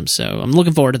John Williams. So I'm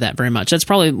looking forward to that very much. That's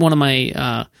probably one of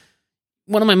my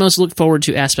most look forward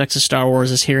to aspects of Star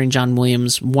Wars is hearing John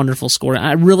Williams' wonderful score.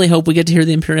 I really hope we get to hear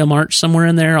the Imperial March somewhere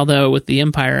in there, although with the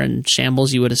Empire in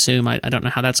shambles, you would assume. I don't know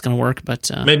how that's going to work,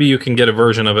 but... maybe you can get a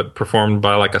version of it performed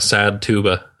by like a sad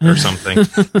tuba or something,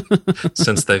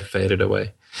 since they've faded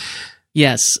away.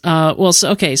 Yes. So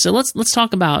let's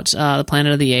talk about the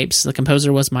Planet of the Apes. The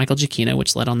composer was Michael Giacchino,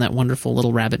 which led on that wonderful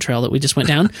little rabbit trail that we just went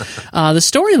down. The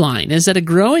storyline is that a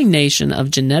growing nation of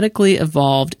genetically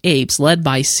evolved apes led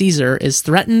by Caesar is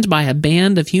threatened by a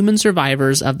band of human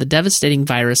survivors of the devastating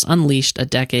virus unleashed a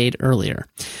decade earlier.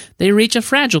 They reach a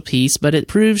fragile peace, but it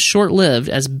proves short-lived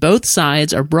as both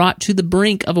sides are brought to the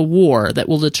brink of a war that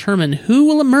will determine who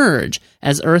will emerge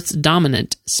as Earth's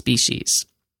dominant species.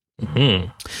 Mm-hmm.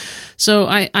 So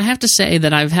I have to say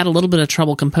that I've had a little bit of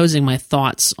trouble composing my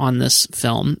thoughts on this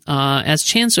film. As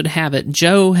chance would have it,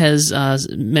 Joe has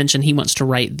mentioned he wants to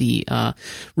write the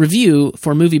review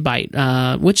for MovieByte,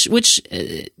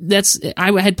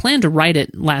 I had planned to write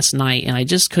it last night, and I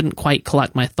just couldn't quite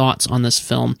collect my thoughts on this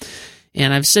film.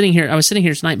 And I was sitting here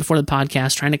tonight before the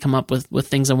podcast trying to come up with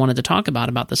things I wanted to talk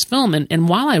about this film. And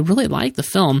while I really like the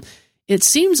film, it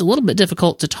seems a little bit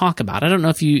difficult to talk about. I don't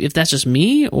know if that's just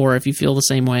me or if you feel the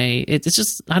same way. It's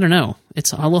just, I don't know.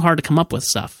 It's a little hard to come up with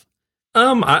stuff.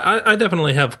 I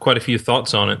definitely have quite a few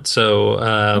thoughts on it. So,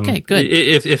 okay, good.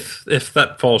 If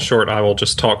that falls short, I will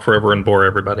just talk forever and bore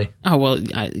everybody. Oh well,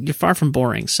 you're far from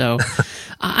boring. So,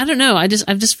 I don't know. I've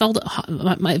just felt.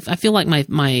 I feel like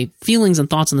my feelings and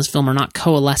thoughts on this film are not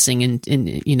coalescing, and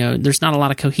there's not a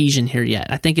lot of cohesion here yet.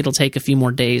 I think it'll take a few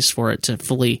more days for it to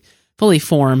fully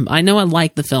form. I know I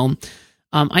like the film.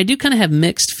 I do kind of have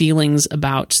mixed feelings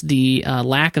about the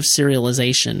lack of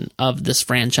serialization of this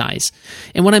franchise.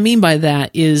 And what I mean by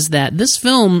that is that this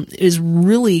film is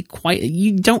really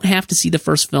you don't have to see the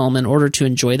first film in order to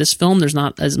enjoy this film. There's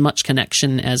not as much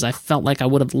connection as I felt like I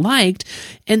would have liked.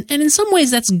 And in some ways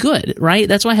that's good, right?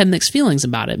 That's why I have mixed feelings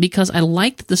about it, because I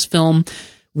liked this film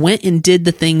went and did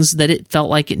the things that it felt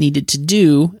like it needed to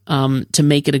do to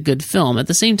make it a good film. At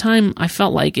the same time, I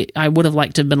felt like I would have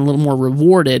liked to have been a little more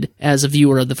rewarded as a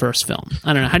viewer of the first film.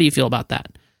 I don't know. How do you feel about that?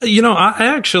 I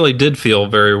actually did feel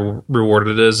very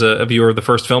rewarded as a viewer of the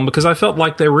first film, because I felt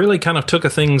like they really kind of took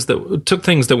things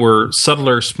that were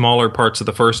subtler, smaller parts of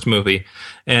the first movie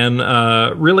and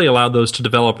really allowed those to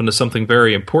develop into something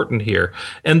very important here.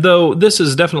 And though this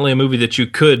is definitely a movie that you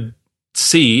could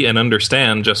see and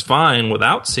understand just fine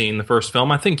without seeing the first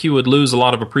film, I think you would lose a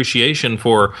lot of appreciation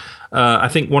for, I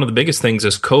think one of the biggest things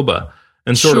is Koba,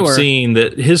 and sort of seeing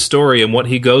that his story and what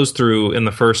he goes through in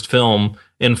the first film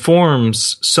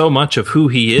informs so much of who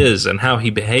he is and how he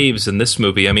behaves in this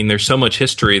movie. I mean, there's so much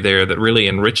history there that really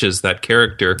enriches that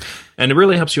character, and it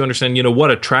really helps you understand,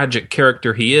 what a tragic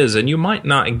character he is, and you might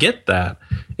not get that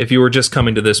if you were just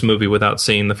coming to this movie without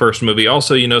seeing the first movie.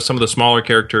 Also, some of the smaller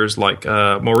characters like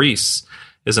Maurice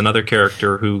is another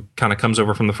character who kind of comes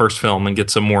over from the first film and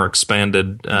gets a more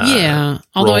expanded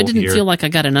although I didn't feel like I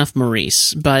got enough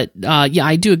Maurice, but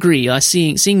I do agree.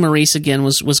 Seeing Maurice again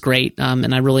was great,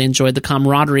 and I really enjoyed the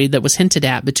camaraderie that was hinted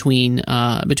at between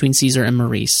Caesar and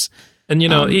Maurice. And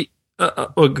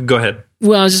go ahead.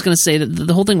 Well, I was just going to say that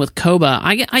the whole thing with Koba,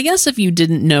 I guess if you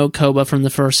didn't know Koba from the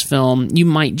first film, you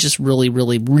might just really,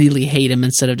 really, really hate him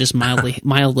instead of just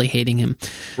mildly hating him.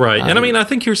 Right. And I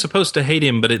think you're supposed to hate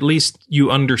him, but at least you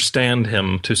understand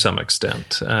him to some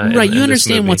extent. Right. You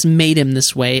understand what's made him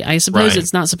this way. I suppose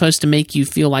it's not supposed to make you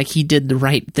feel like he did the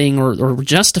right thing or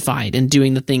justified in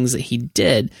doing the things that he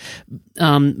did.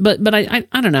 But I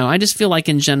don't know. I just feel like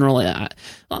in general, like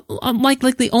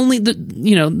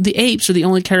the apes are the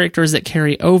only characters that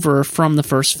carry over from the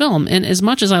first film. And as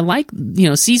much as I like,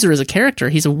 Caesar as a character,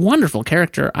 he's a wonderful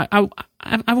character. I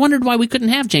wondered why we couldn't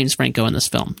have James Franco in this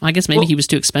film. I guess maybe he was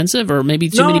too expensive, or maybe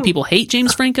too many people hate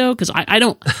James Franco, because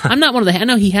I'm not one of I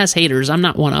know he has haters. I'm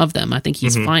not one of them. I think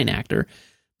he's a fine actor,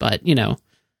 but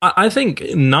I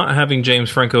think not having James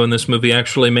Franco in this movie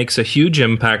actually makes a huge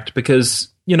impact, because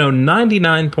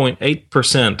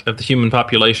 99.8% of the human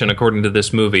population, according to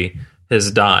this movie,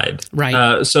 has died.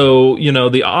 Right. So,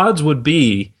 the odds would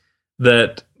be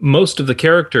that most of the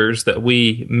characters that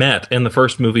we met in the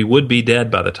first movie would be dead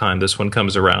by the time this one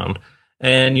comes around.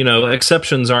 And,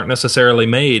 exceptions aren't necessarily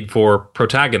made for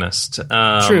protagonists.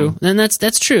 True. And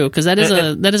that's true, because that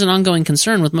is an ongoing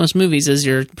concern with most movies, is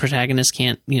your protagonist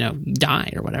can't,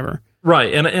 die or whatever.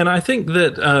 Right, and I think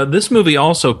that this movie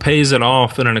also pays it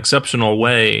off in an exceptional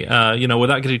way.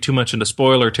 Without getting too much into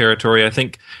spoiler territory, I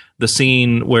think the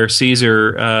scene where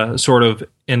Caesar sort of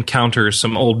encounters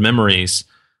some old memories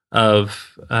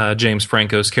of James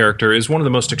Franco's character is one of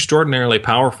the most extraordinarily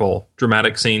powerful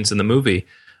dramatic scenes in the movie.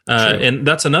 And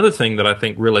that's another thing that I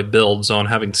think really builds on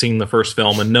having seen the first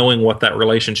film and knowing what that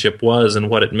relationship was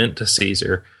and what it meant to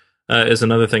Caesar. Is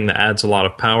another thing that adds a lot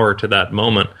of power to that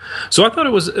moment. So I thought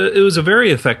it was a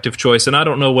very effective choice, and I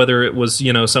don't know whether it was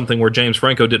something where James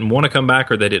Franco didn't want to come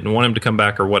back or they didn't want him to come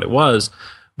back or what it was,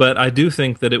 but I do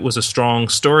think that it was a strong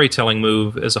storytelling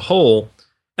move as a whole,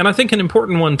 and I think an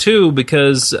important one too,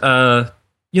 because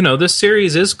this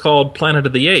series is called Planet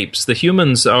of the Apes. The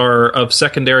humans are of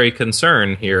secondary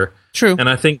concern here. True, and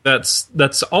I think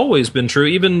that's always been true.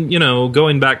 Even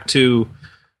going back to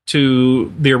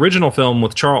the original film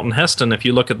with Charlton Heston, if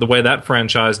you look at the way that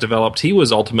franchise developed, he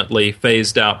was ultimately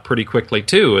phased out pretty quickly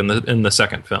too in the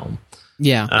second film.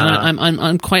 Yeah, and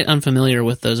I'm quite unfamiliar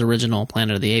with those original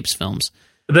Planet of the Apes films.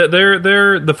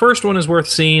 The first one is worth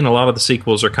seeing. A lot of the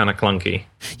sequels are kind of clunky.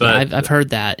 But yeah, I've heard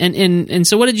that. And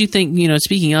so, what did you think?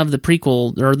 Speaking of the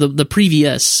prequel or the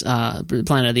previous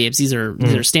Planet of the Apes, these are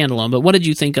standalone. But what did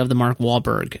you think of the Mark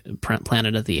Wahlberg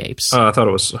Planet of the Apes? I thought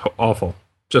it was awful.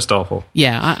 Just awful.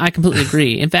 Yeah, I completely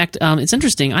agree. In fact, it's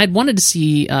interesting. I'd wanted to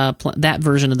see that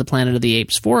version of the Planet of the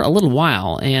Apes for a little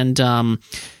while, and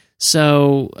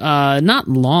so not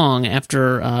long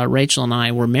after Rachel and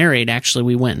I were married, actually,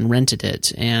 we went and rented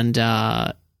it, and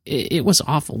it was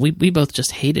awful. We both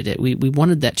just hated it. We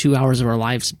wanted that 2 hours of our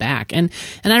lives back. And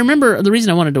I remember the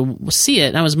reason I wanted to see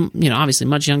it, I was, obviously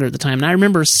much younger at the time, and I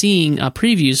remember seeing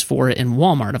previews for it in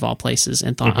Walmart of all places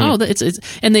and thought, it's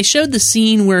and they showed the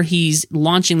scene where he's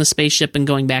launching the spaceship and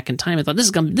going back in time. I thought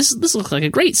this looks like a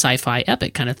great sci-fi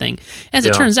epic kind of thing. As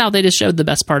it turns out, they just showed the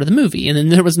best part of the movie, and then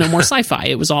there was no more sci-fi.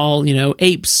 It was all,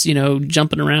 apes,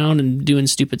 jumping around and doing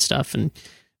stupid stuff, and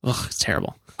it's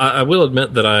terrible. I will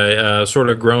admit that I sort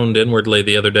of groaned inwardly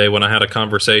the other day when I had a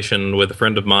conversation with a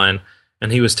friend of mine,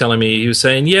 and he was telling me, he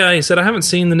said, I haven't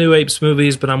seen the new Apes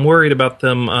movies, but I'm worried about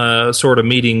them sort of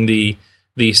meeting the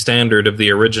standard of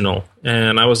the original.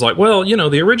 And I was like, well,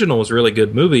 the original was a really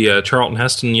good movie. Charlton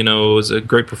Heston, was a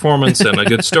great performance and a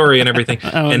good story and everything.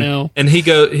 And he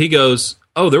goes,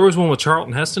 oh, there was one with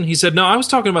Charlton Heston? He said, no, I was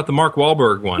talking about the Mark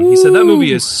Wahlberg one. He said, that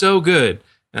movie is so good.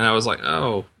 And I was like,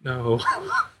 oh, no.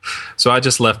 So I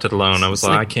just left it alone. I was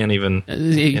like, I can't even.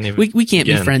 We can't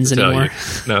be friends anymore.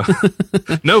 No,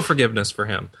 no forgiveness for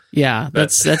him. Yeah,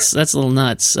 that's a little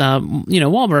nuts.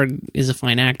 Wahlberg is a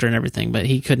fine actor and everything, but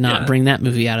he could not bring that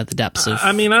movie out of the depths of.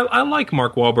 I mean, I like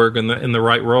Mark Wahlberg in the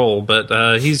right role,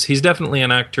 but he's definitely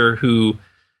an actor who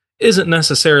isn't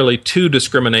necessarily too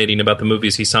discriminating about the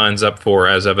movies he signs up for,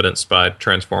 as evidenced by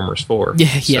Transformers 4.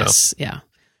 Yeah. So. Yes. Yeah.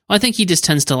 I think he just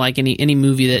tends to like any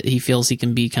movie that he feels he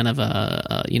can be kind of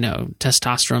a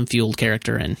testosterone fueled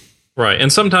character in. Right, and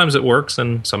sometimes it works,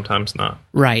 and sometimes not.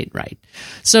 Right.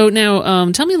 So now,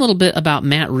 tell me a little bit about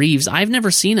Matt Reeves. I've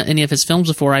never seen any of his films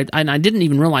before. I didn't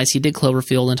even realize he did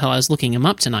Cloverfield until I was looking him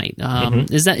up tonight.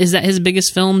 Is that his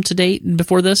biggest film to date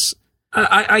before this?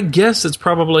 I guess it's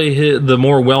probably the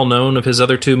more well-known of his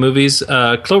other two movies.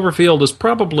 Cloverfield is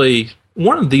probably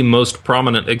one of the most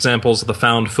prominent examples of the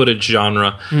found footage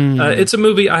genre. It's a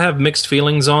movie I have mixed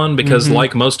feelings on because,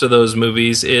 like most of those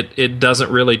movies, it doesn't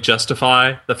really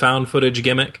justify the found footage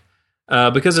gimmick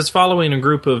because it's following a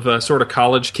group of sort of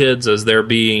college kids as they're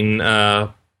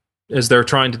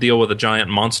trying to deal with a giant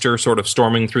monster sort of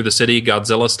storming through the city,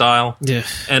 Godzilla style. Yeah.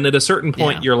 And at a certain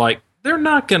point, you're like, they're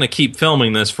not going to keep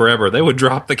filming this forever. They would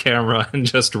drop the camera and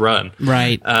just run.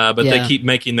 Right. But they keep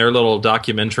making their little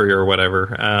documentary or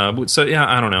whatever. So,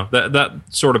 I don't know. That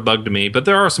sort of bugged me. But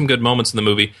there are some good moments in the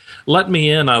movie. Let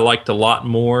Me In, I liked a lot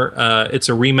more. It's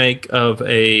a remake of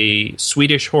a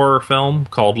Swedish horror film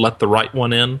called Let the Right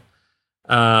One In.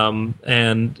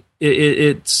 And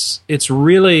it's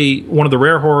really one of the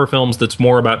rare horror films that's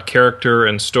more about character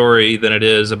and story than it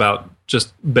is about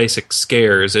just basic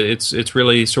scares. It's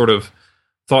really sort of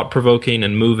thought-provoking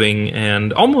and moving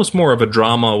and almost more of a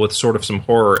drama with sort of some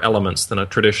horror elements than a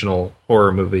traditional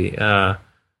horror movie.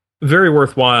 Very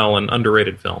worthwhile and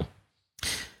underrated film.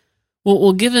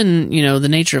 Well, given, the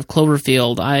nature of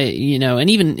Cloverfield,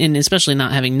 and especially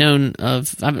not having known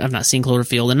I've not seen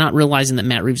Cloverfield and not realizing that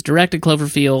Matt Reeves directed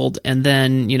Cloverfield, and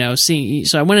then,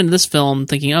 so I went into this film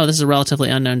thinking, oh, this is a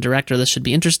relatively unknown director, this should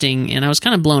be interesting, and I was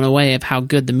kind of blown away of how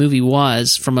good the movie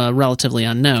was from a relatively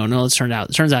unknown. Well, it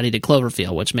turns out he did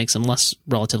Cloverfield, which makes him less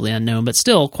relatively unknown, but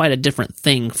still quite a different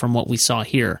thing from what we saw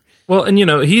here. Well, and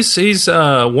he's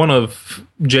one of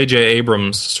J.J.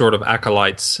 Abrams' sort of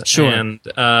acolytes. Sure. And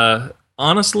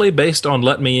honestly, based on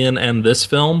Let Me In and this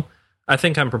film, I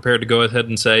think I'm prepared to go ahead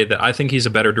and say that I think he's a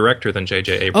better director than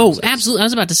J.J. Abrams. Oh, absolutely. I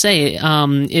was about to say,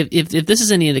 if this is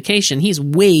any indication, he's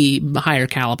way higher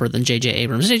caliber than J.J.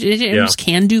 Abrams. J.J. Abrams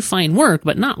can do fine work,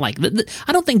 but not like...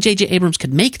 I don't think J.J. Abrams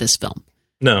could make this film.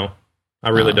 No. I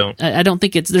really don't. I don't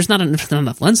think there's not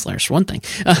enough lens flares for one thing,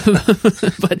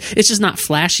 but it's just not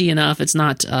flashy enough. It's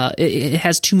not. It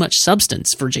has too much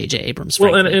substance for J.J. Abrams.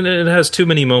 Frankly. Well, and it has too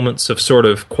many moments of sort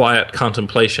of quiet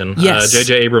contemplation. Yes,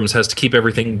 J.J. Abrams has to keep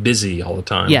everything busy all the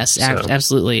time. Yes,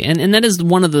 absolutely, and that is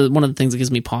one of the things that gives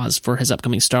me pause for his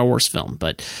upcoming Star Wars film.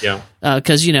 But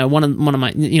because one of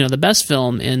my the best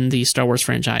film in the Star Wars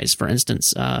franchise, for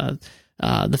instance.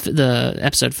 The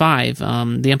episode 5,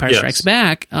 The Empire Strikes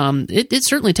Back, it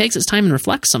certainly takes its time and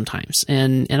reflects sometimes,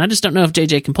 and I just don't know if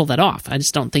JJ can pull that off. I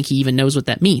just don't think he even knows what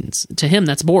that means. To him,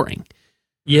 that's boring.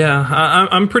 Yeah,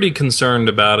 I'm pretty concerned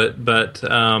about it, but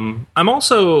I'm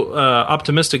also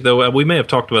optimistic, though. We may have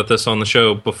talked about this on the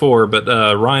show before, but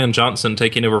Rian Johnson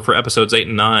taking over for episodes 8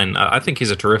 and 9, I think he's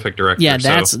a terrific director. Yeah,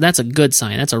 that's a good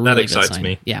sign. That's a really good sign. That excites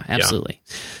me. Yeah, absolutely.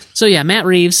 Yeah. So yeah, Matt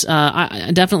Reeves,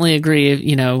 I definitely agree.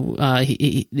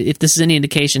 If this is any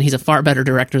indication, he's a far better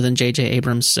director than J.J.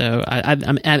 Abrams. So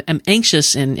I'm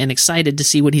anxious and excited to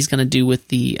see what he's going to do with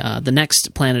the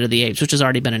next Planet of the Apes, which has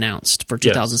already been announced for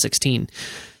 2016.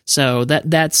 So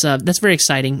that's very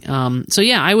exciting. So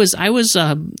yeah, I was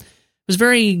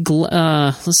very,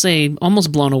 let's say,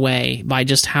 almost blown away by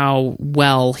just how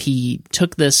well he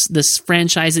took this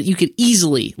franchise that you could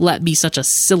easily let be such a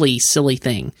silly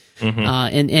thing,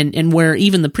 and where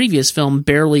even the previous film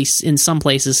barely, in some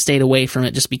places, stayed away from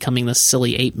it just becoming this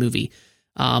silly ape movie.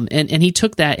 And he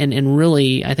took that and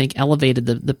really, I think, elevated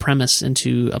the premise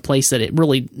into a place that it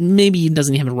really maybe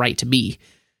doesn't have a right to be.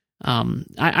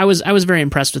 I was very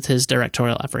impressed with his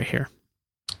directorial effort here.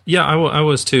 Yeah, I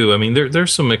was too. I mean,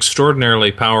 there's some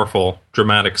extraordinarily powerful,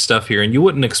 dramatic stuff here, and you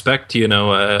wouldn't expect,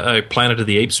 a Planet of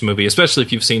the Apes movie, especially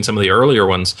if you've seen some of the earlier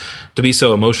ones, to be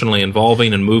so emotionally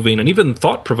involving and moving, and even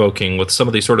thought-provoking with some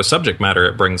of the sort of subject matter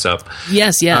it brings up.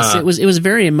 Yes, it was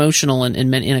very emotional, and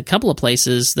in a couple of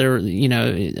places there.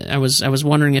 I was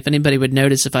wondering if anybody would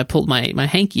notice if I pulled my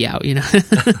hanky out.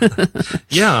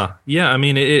 Yeah. I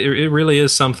mean, it really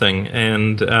is something,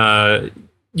 and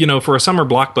for a summer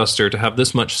blockbuster to have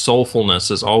this much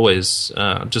soulfulness is always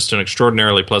just an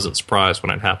extraordinarily pleasant surprise when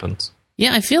it happens.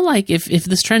 Yeah, I feel like if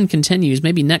this trend continues,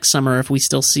 maybe next summer, if we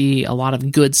still see a lot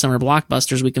of good summer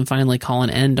blockbusters, we can finally call an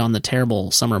end on the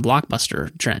terrible summer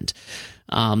blockbuster trend.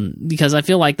 Because I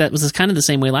feel like that was kind of the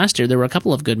same way last year. There were a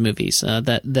couple of good movies and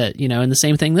the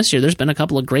same thing this year. There's been a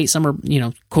couple of great summer,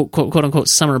 quote unquote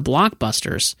summer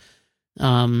blockbusters.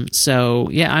 So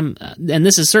yeah, and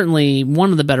this is certainly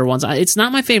one of the better ones. It's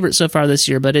not my favorite so far this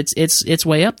year, but it's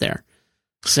way up there.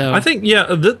 So I think,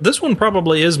 this one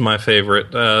probably is my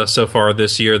favorite so far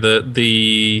this year.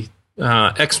 The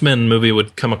X-Men movie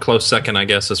would come a close second, I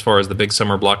guess, as far as the big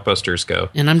summer blockbusters go.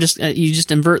 And I'm just you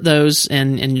just invert those,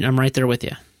 and I'm right there with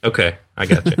you. Okay, I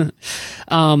got you.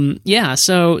 Yeah.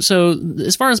 So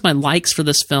as far as my likes for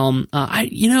this film,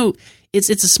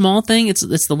 It's a small thing.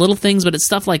 It's the little things, but it's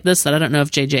stuff like this that I don't know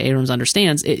if J.J. Abrams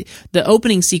understands. The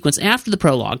opening sequence after the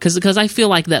prologue, because I feel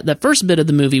like that the first bit of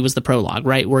the movie was the prologue,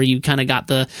 right, where you kind of got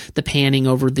the panning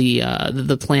over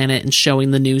the planet and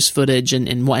showing the news footage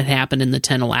and what happened in the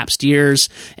 10 elapsed years,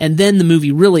 and then the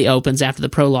movie really opens after the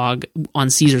prologue on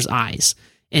Caesar's eyes,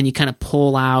 and you kind of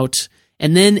pull out,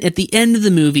 and then at the end of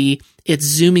the movie, it's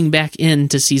zooming back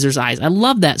into Caesar's eyes. I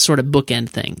love that sort of bookend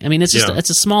thing. I mean, it's just it's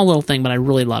a small little thing, but I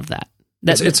really love that.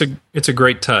 It's a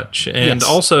great touch, and yes.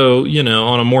 Also,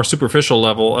 on a more superficial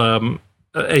level,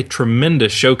 a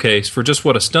tremendous showcase for just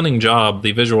what a stunning job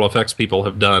the visual effects people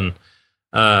have done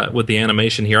with the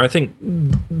animation here. I think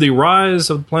the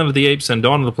Rise of the Planet of the Apes and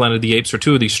Dawn of the Planet of the Apes are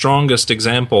two of the strongest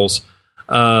examples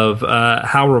of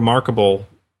how remarkable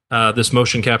this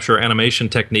motion capture animation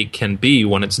technique can be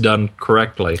when it's done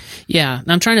correctly. Yeah,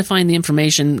 I'm trying to find the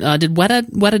information. Did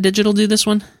Weta Digital do this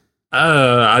one?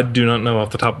 I do not know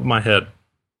off the top of my head.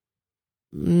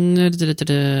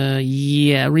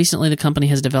 Yeah, recently the company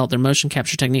has developed their motion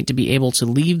capture technique to be able to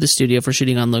leave the studio for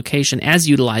shooting on location as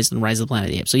utilized in Rise of the Planet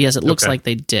of the Apes. So yes, it looks like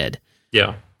they did.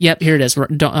 Yeah. Yep, here it is.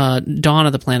 Dawn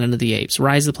of the Planet of the Apes,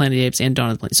 Rise of the Planet of the Apes, and Dawn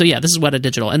of the Planet. So yeah, this is Weta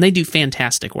Digital, and they do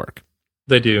fantastic work.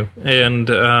 They do, and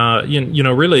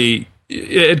really,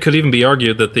 it could even be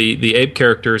argued that the ape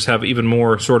characters have even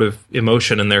more sort of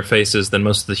emotion in their faces than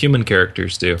most of the human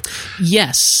characters do.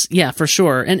 Yes, yeah, for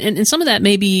sure. And some of that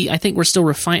maybe, I think we're still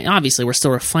refining. Obviously, we're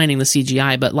still refining the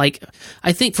CGI, but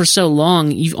I think for so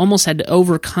long you've almost had to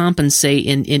overcompensate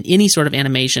in any sort of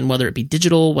animation, whether it be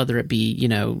digital, whether it be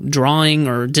drawing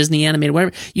or Disney animated,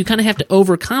 whatever. You kind of have to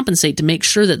overcompensate to make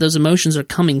sure that those emotions are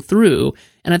coming through.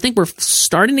 And I think we're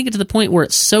starting to get to the point where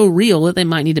it's so real that they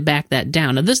might need to back that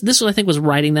down. Now, this I think was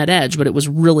riding that edge, but it was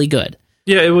really good.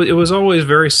 Yeah, it was always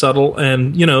very subtle,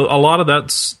 and a lot of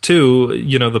that's too.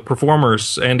 The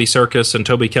performers, Andy Serkis and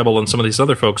Toby Kebbell, and some of these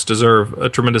other folks deserve a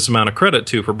tremendous amount of credit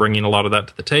too for bringing a lot of that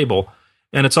to the table.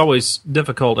 And it's always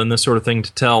difficult in this sort of thing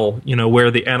to tell, where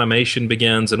the animation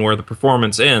begins and where the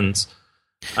performance ends.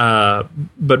 But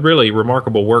really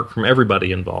remarkable work from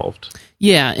everybody involved.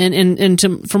 Yeah,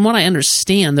 from what I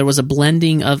understand, there was a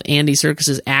blending of Andy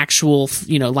Serkis's actual,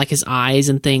 like his eyes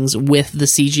and things with the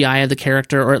CGI of the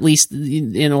character, or at least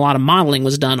in a lot of modeling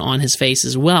was done on his face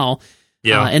as well.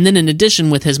 Yeah. And then in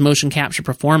addition with his motion capture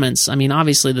performance, I mean,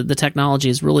 obviously the technology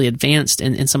is really advanced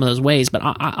in some of those ways, but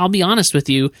I'll be honest with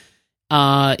you,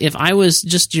 if I was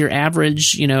just your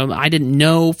average, I didn't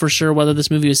know for sure whether this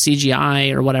movie was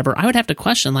CGI or whatever, I would have to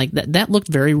question, that looked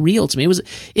very real to me.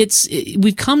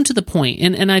 We've come to the point,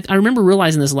 and I remember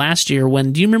realizing this last year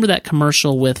when, do you remember that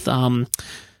commercial with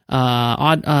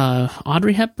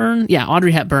Audrey Hepburn? Yeah,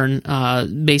 Audrey Hepburn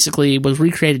basically was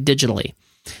recreated digitally.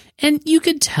 And you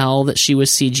could tell that she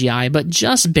was CGI, but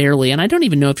just barely. And I don't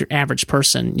even know if your average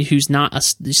person who's not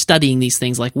studying these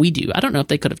things like we do, I don't know if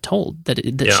they could have told that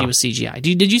she was CGI.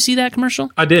 Did you see that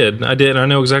commercial? I did. I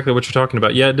know exactly what you're talking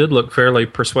about. Yeah, it did look fairly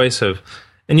persuasive.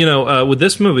 And, with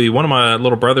this movie, one of my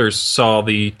little brothers saw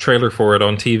the trailer for it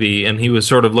on TV, and he was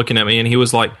sort of looking at me, and he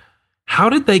was like, how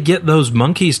did they get those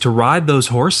monkeys to ride those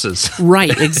horses?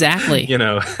 Right, exactly. And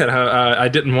I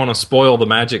didn't want to spoil the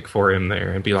magic for him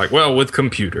there and be like, well, with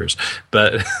computers.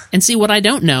 But and see what I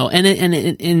don't know, and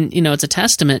it's a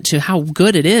testament to how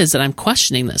good it is that I'm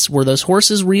questioning this. Were those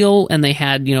horses real, and they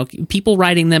had people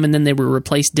riding them, and then they were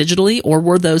replaced digitally, or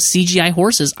were those CGI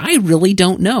horses? I really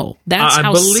don't know. That's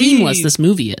how seamless this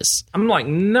movie is. I'm like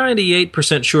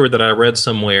 98% sure that I read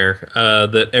somewhere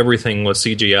that everything was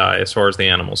CGI as far as the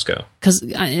animals go. Because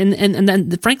and then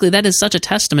frankly, that is such a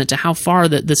testament to how far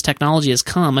that this technology has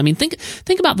come. I mean, think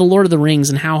about the Lord of the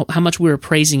Rings and how much we were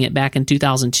praising it back in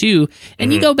 2002,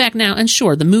 and you go back now, and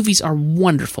sure, the movies are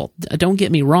wonderful. Don't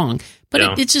get me wrong,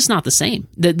 but it's just not the same.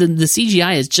 The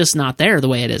CGI is just not there the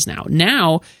way it is now.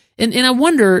 Now, and I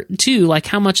wonder too, like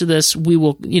how much of this we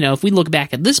will, if we look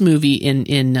back at this movie in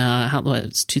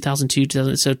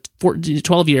 2002, so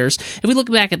 12 years. If we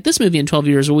look back at this movie in 12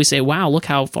 years, will we say, "Wow, look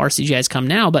how far CGI has come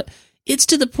now"? But it's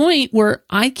to the point where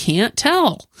I can't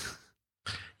tell.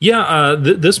 Yeah,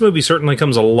 this movie certainly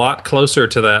comes a lot closer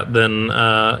to that than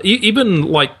even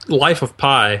like Life of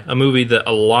Pi, a movie that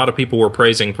a lot of people were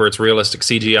praising for its realistic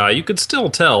CGI. You could still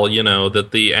tell, that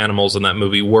the animals in that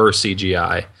movie were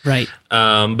CGI. Right.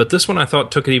 But this one I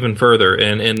thought took it even further,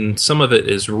 and some of it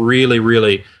is really,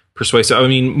 really persuasive. I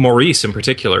mean, Maurice in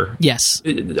particular. Yes.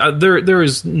 There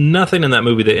is nothing in that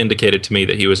movie that indicated to me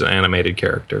that he was an animated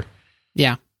character.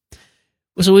 Yeah.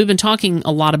 So we've been talking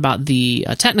a lot about the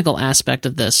technical aspect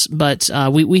of this, but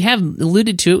we have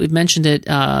alluded to it. We've mentioned it.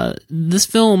 This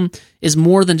film is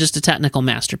more than just a technical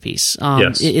masterpiece.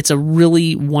 Yes. It's a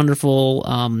really wonderful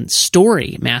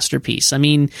story masterpiece. I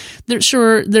mean,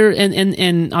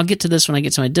 and I'll get to this when I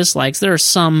get to my dislikes. There are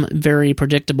some very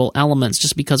predictable elements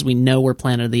just because we know where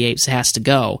Planet of the Apes has to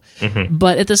go. Mm-hmm.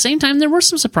 But at the same time, there were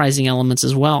some surprising elements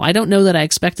as well. I don't know that I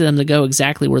expected them to go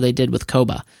exactly where they did with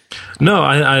Koba. No,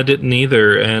 I didn't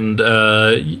either. And,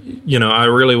 I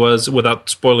really was, without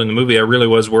spoiling the movie, I really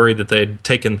was worried that they'd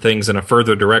taken things in a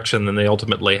further direction than they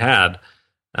ultimately had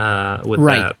with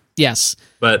that. Yes.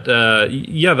 But,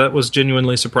 that was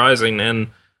genuinely surprising. And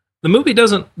the movie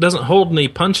doesn't hold any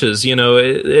punches.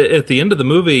 At the end of the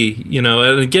movie,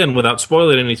 and again, without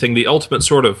spoiling anything, the ultimate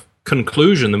sort of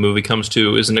conclusion the movie comes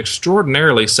to is an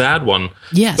extraordinarily sad one.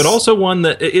 Yes. But also one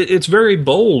that it's very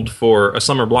bold for a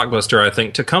summer blockbuster, I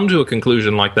think, to come to a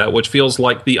conclusion like that, which feels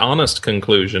like the honest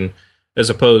conclusion,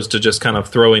 as opposed to just kind of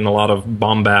throwing a lot of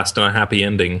bombast and a happy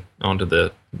ending onto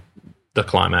the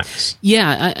climax.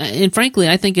 Yeah, and frankly,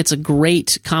 I think it's a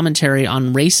great commentary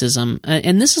on racism,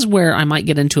 and this is where I might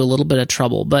get into a little bit of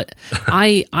trouble, but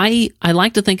I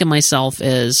like to think of myself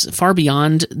as far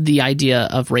beyond the idea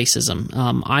of racism.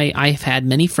 I've had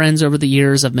many friends over the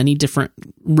years of many different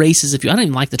races. I don't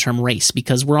even like the term race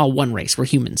because we're all one race, we're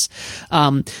humans.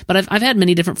 But I've had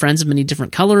many different friends of many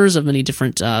different colors, of many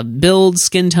different builds,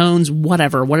 skin tones,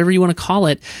 whatever you want to call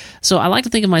it. So I like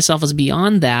to think of myself as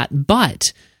beyond that,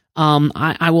 but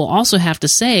I will also have to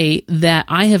say that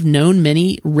I have known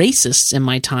many racists in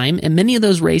my time, and many of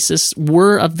those racists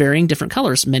were of varying different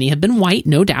colors. Many have been white,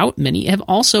 no doubt. Many have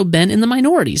also been in the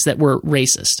minorities that were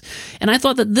racist. And I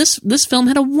thought that this film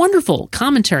had a wonderful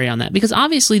commentary on that, because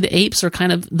obviously the apes are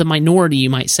kind of the minority, you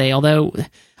might say, although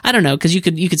I don't know, because you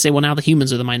could say, well, now the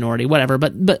humans are the minority, whatever.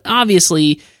 But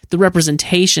obviously the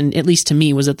representation, at least to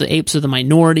me, was that the apes are the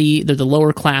minority. They're the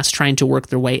lower class trying to work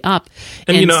their way up.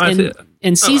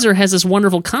 And Caesar has this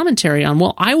wonderful commentary on,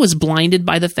 well, I was blinded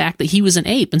by the fact that he was an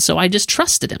ape, and so I just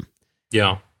trusted him.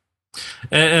 Yeah.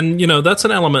 And that's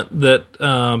an element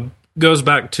that goes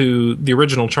back to the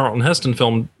original Charlton Heston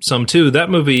film some too.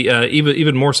 That movie,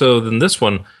 even more so than this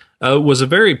one, was a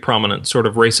very prominent sort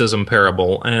of racism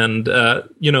parable, and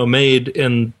made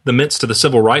in the midst of the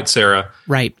civil rights era,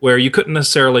 right? Where you couldn't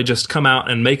necessarily just come out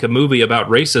and make a movie about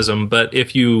racism, but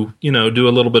if you do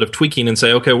a little bit of tweaking and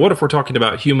say, okay, what if we're talking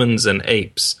about humans and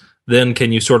apes? Then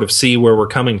can you sort of see where we're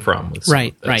coming from? With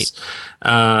right.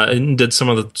 And did some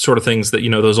of the sort of things that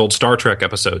those old Star Trek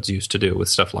episodes used to do with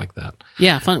stuff like that.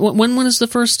 Yeah, fun. When was the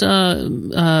first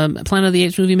Planet of the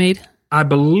Apes movie made? I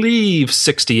believe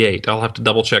 68. I'll have to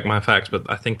double check my facts, but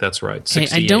I think that's right.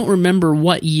 68. I don't remember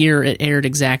what year it aired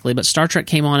exactly, but Star Trek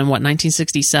came on in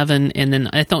 1967, and then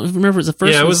I don't remember if it was the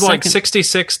first. Yeah, it was like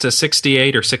 66 to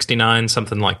 68 or 69,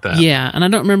 something like that. Yeah, and I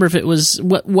don't remember if it was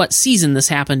what season this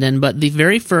happened in, but the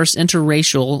very first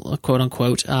interracial, quote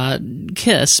unquote,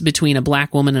 kiss between a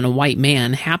black woman and a white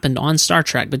man happened on Star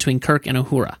Trek between Kirk and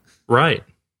Uhura. Right.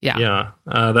 Yeah.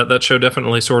 That show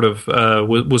definitely sort of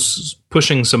was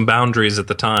pushing some boundaries at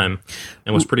the time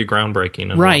and was pretty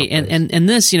groundbreaking. Right, and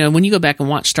this, when you go back and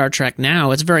watch Star Trek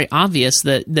now, it's very obvious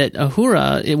that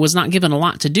Uhura, it was not given a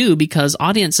lot to do because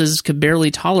audiences could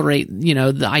barely tolerate,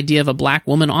 the idea of a black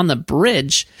woman on the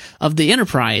bridge of the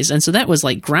Enterprise, and so that was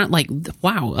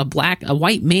wow, a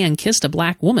white man kissed a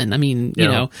black woman. I mean,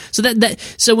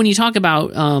 so when you talk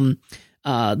about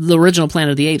the original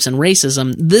Planet of the Apes and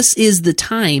racism, this is the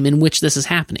time in which this is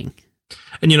happening.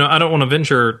 And, I don't want to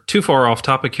venture too far off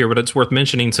topic here, but it's worth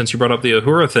mentioning since you brought up the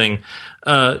Uhura thing.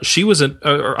 She was,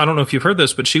 or I don't know if you've heard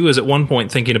this, but she was at one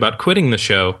point thinking about quitting the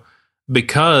show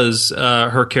because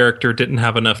her character didn't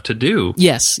have enough to do.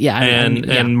 Yes, yeah.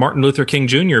 And Martin Luther King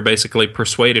Jr. basically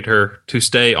persuaded her to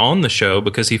stay on the show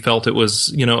because he felt it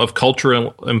was, of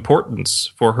cultural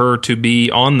importance for her to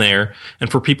be on there and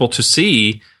for people to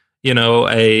see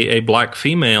a black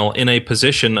female in a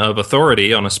position of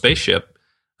authority on a spaceship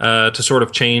to sort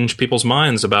of change people's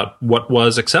minds about what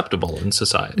was acceptable in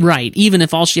society. Right. Even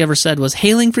if all she ever said was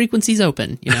hailing frequencies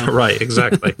open, Right.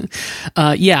 Exactly.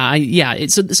 So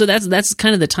that's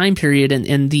kind of the time period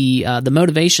and the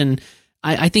motivation.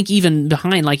 I think even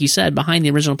behind, like you said, behind the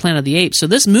original Planet of the Apes. So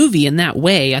this movie, in that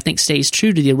way, I think stays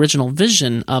true to the original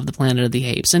vision of the Planet of the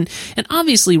Apes. And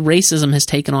obviously, racism has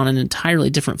taken on an entirely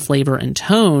different flavor and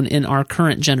tone in our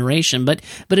current generation, but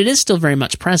it is still very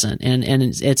much present. And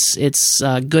it's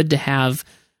good to have,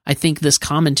 I think, this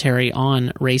commentary on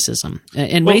racism.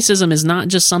 And racism is not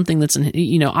just something that's,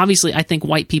 obviously, I think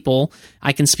white people,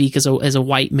 I can speak as a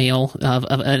white male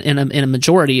in a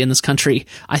majority in this country.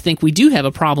 I think we do have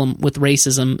a problem with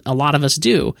racism. A lot of us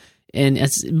do.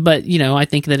 But I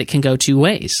think that it can go two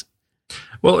ways.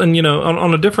 Well, and,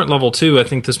 on a different level, too, I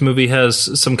think this movie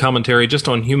has some commentary just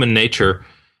on human nature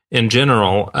in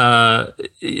general,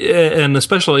 and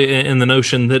especially in the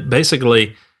notion that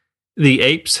basically the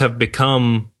apes have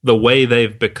become the way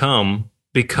they've become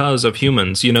because of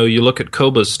humans. You look at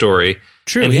Koba's story,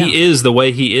 and he is the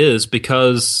way he is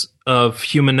because of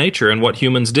human nature and what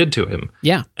humans did to him.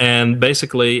 Yeah. And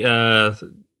basically,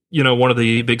 one of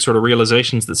the big sort of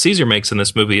realizations that Caesar makes in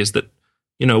this movie is that,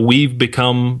 we've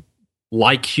become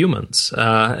like humans.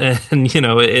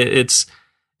 It's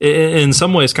in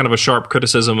some ways kind of a sharp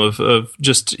criticism of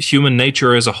just human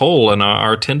nature as a whole and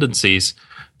our tendencies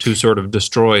to sort of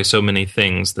destroy so many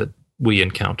things that we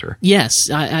encounter. Yes,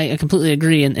 I completely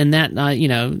agree, and that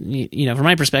from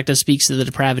my perspective speaks to the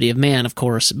depravity of man, of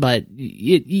course. But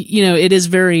it is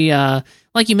very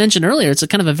like you mentioned earlier. It's a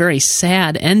kind of a very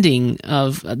sad ending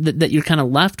of that you're kind of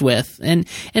left with, and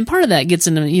part of that gets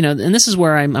into and this is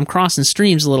where I'm crossing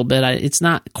streams a little bit. It's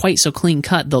not quite so clean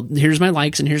cut. Here's my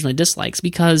likes and here's my dislikes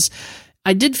because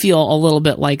I did feel a little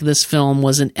bit like this film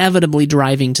was inevitably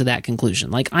driving to that conclusion.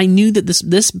 Like I knew that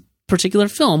this particular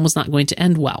film was not going to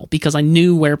end well because I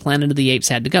knew where Planet of the Apes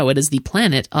had to go. It is the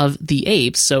planet of the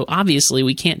apes, so obviously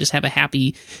we can't just have a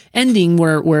happy ending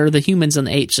where the humans and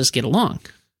the apes just get along.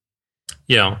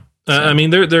 Yeah. I mean,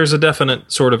 there's a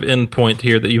definite sort of end point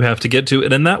here that you have to get to,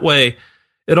 and in that way,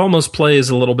 it almost plays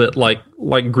a little bit like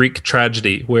Greek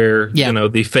tragedy, where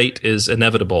the fate is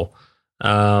inevitable.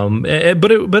 But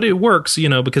it works,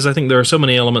 because I think there are so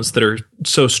many elements that are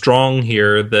so strong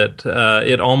here that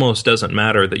it almost doesn't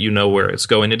matter that where it's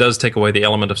going. It does take away the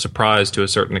element of surprise to a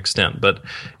certain extent, but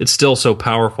it's still so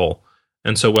powerful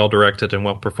and so well directed and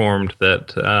well performed that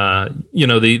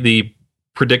the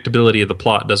predictability of the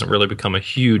plot doesn't really become a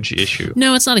huge issue.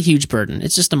 No, it's not a huge burden.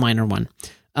 It's just a minor one.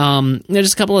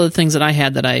 There's a couple of things that I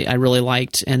had that I really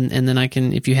liked, and then I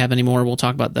can, if you have any more, we'll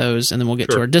talk about those, and then we'll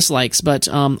get to our dislikes. But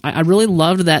I really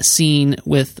loved that scene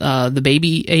with the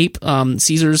baby ape,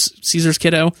 Caesar's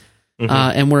kiddo,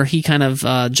 and where he kind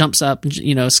of jumps up,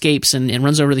 escapes and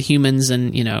runs over the humans,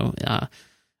 and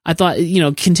I thought,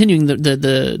 continuing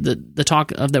the talk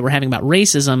that we're having about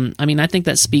racism, I mean, I think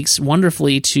that speaks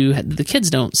wonderfully to the kids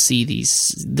don't see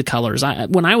the colors.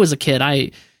 When I was a kid,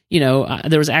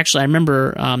 there was actually, I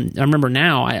remember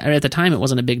now, at the time it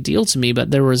wasn't a big deal to me,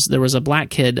 but there was a black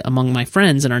kid among my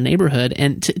friends in our neighborhood,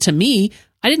 and to me,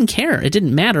 I didn't care. It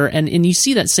didn't matter. And you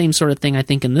see that same sort of thing, I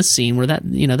think, in this scene where that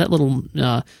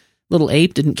little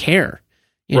ape didn't care.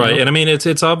 Right. And I mean,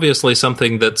 it's obviously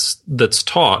something that's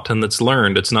taught and that's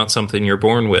learned. It's not something you're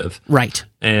born with. Right.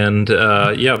 And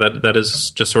that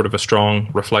is just sort of a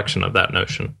strong reflection of that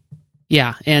notion.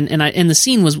 Yeah, and the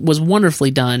scene was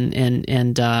wonderfully done,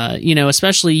 and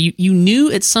especially you knew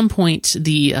at some point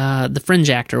the fringe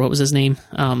actor, what was his name?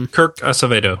 Kirk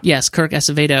Acevedo. Yes, Kirk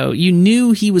Acevedo. You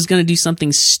knew he was going to do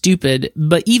something stupid,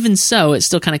 but even so, it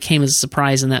still kind of came as a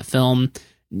surprise in that film,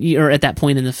 or at that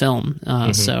point in the film.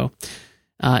 So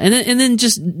And then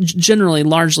just generally,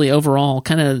 largely overall,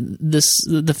 kind of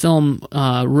the film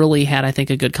really had, I think,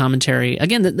 a good commentary.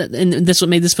 Again, and this what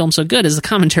made this film so good is the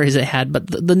commentaries it had, but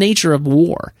the nature of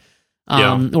war.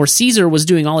 Or Caesar was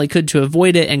doing all he could to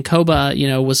avoid it, and Koba,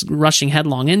 was rushing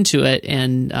headlong into it.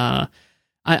 And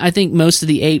I think most of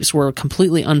the apes were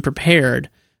completely unprepared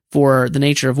for the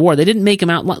nature of war. They didn't make them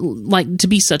out like to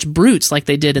be such brutes like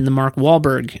they did in the Mark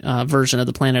Wahlberg version of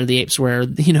the Planet of the Apes, where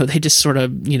they just sort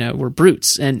of were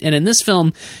brutes. And in this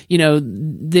film,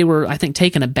 they were, I think,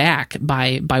 taken aback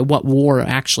by what war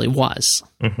actually was.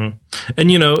 Mm-hmm.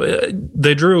 And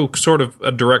they drew sort of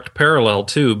a direct parallel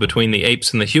too between the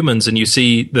apes and the humans, and you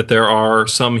see that there are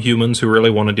some humans who really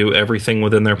want to do everything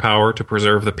within their power to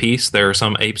preserve the peace. There are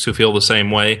some apes who feel the same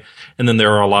way, and then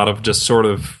there are a lot of just sort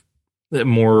of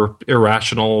more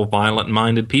irrational,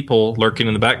 violent-minded people lurking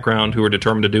in the background who are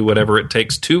determined to do whatever it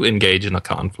takes to engage in a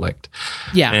conflict.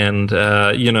 Yeah. And,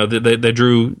 they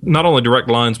drew not only direct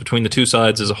lines between the two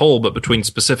sides as a whole, but between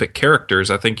specific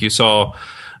characters. I think you saw,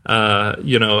 a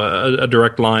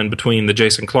direct line between the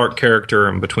Jason Clarke character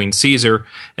and between Caesar,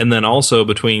 and then also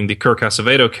between the Kirk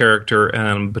Acevedo character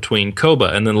and between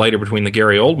Koba, and then later between the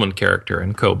Gary Oldman character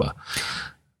and Koba.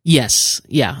 Yes.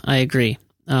 Yeah, I agree.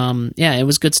 It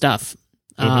was good stuff.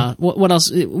 What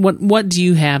else? What do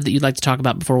you have that you'd like to talk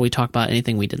about before we talk about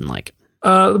anything we didn't like?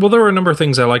 Well, there were a number of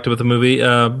things I liked about the movie.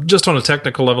 Just on a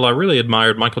technical level, I really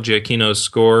admired Michael Giacchino's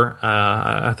score.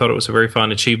 I thought it was a very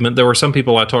fine achievement. There were some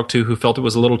people I talked to who felt it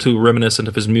was a little too reminiscent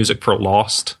of his music for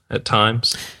Lost at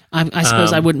times. I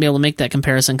suppose I wouldn't be able to make that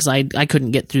comparison because I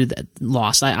couldn't get through that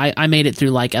Lost. I made it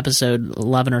through like episode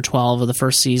 11 or 12 of the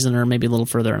first season, or maybe a little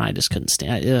further, and I just couldn't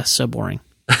stand it. So boring.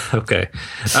 Okay.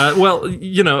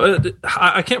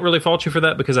 I can't really fault you for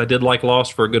that because I did like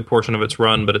Lost for a good portion of its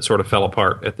run, but it sort of fell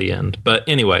apart at the end. But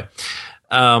anyway,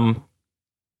 I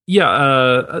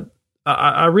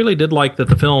really did like that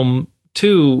the film,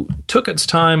 too, took its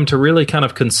time to really kind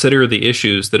of consider the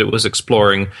issues that it was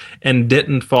exploring and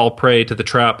didn't fall prey to the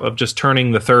trap of just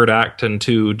turning the third act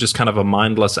into just kind of a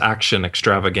mindless action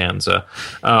extravaganza.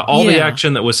 The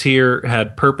action that was here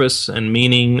had purpose and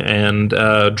meaning and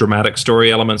dramatic story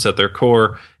elements at their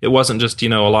core. It wasn't just, a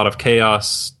lot of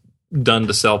chaos done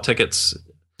to sell tickets.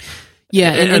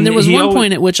 Yeah, and there was one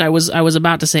point at which I was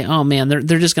about to say, "Oh man,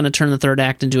 they're just going to turn the third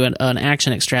act into an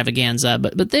action extravaganza,"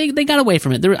 but they got away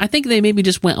from it. I think they maybe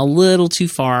just went a little too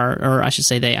far, or I should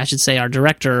say our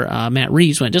director Matt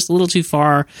Reeves went just a little too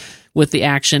far with the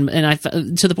action,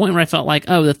 and to the point where I felt like,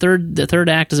 oh, the third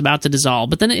act is about to dissolve,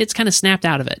 but then it's kind of snapped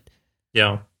out of it.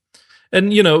 Yeah.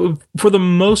 And for the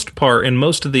most part, in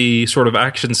most of the sort of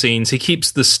action scenes, he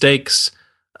keeps the stakes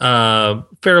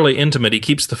fairly intimate. He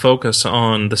keeps the focus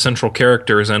on the central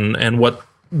characters and what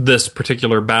this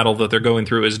particular battle that they're going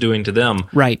through is doing to them.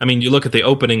 Right. I mean, you look at the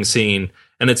opening scene,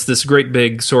 and it's this great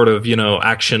big sort of,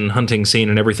 action hunting scene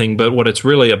and everything, but what it's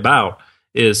really about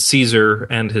is Caesar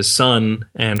and his son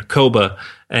and Koba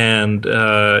and,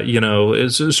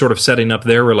 is sort of setting up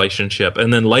their relationship.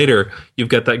 And then later, you've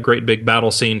got that great big battle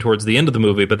scene towards the end of the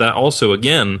movie, but that also,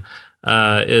 again,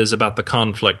 is about the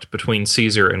conflict between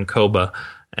Caesar and Koba.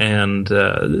 And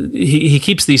he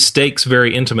keeps these stakes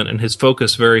very intimate and his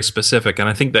focus very specific. And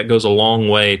I think that goes a long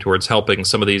way towards helping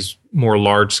some of these more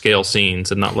large-scale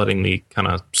scenes and not letting the kind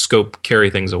of scope carry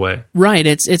things away. Right.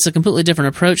 It's a completely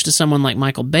different approach to someone like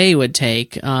Michael Bay would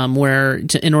take, where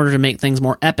in order to make things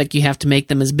more epic, you have to make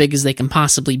them as big as they can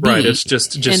possibly be. Right. It's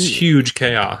just huge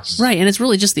chaos. Right. And it's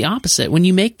really just the opposite. When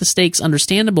you make the stakes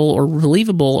understandable or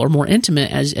believable or more intimate,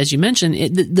 as you mentioned,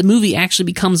 the movie actually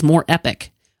becomes more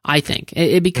epic. I think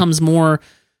it becomes more.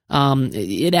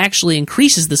 It actually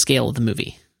increases the scale of the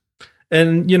movie.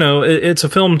 And it's a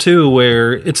film too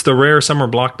where it's the rare summer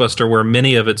blockbuster where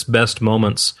many of its best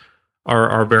moments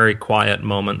are very quiet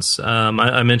moments.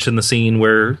 I mentioned the scene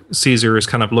where Caesar is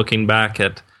kind of looking back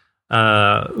at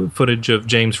footage of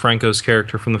James Franco's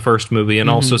character from the first movie, and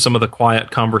also some of the quiet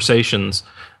conversations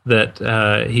that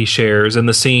he shares, and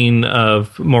the scene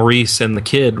of Maurice and the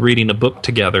kid reading a book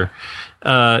together.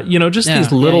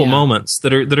 These little moments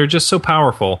that are just so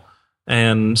powerful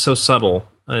and so subtle.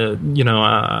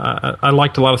 I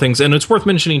liked a lot of things, and it's worth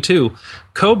mentioning too.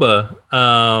 Koba,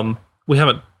 we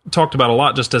haven't talked about a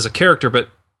lot just as a character, but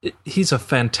he's a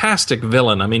fantastic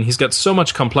villain. I mean, he's got so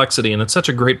much complexity, and it's such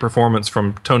a great performance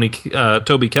from Toby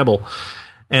Kebbell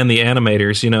and the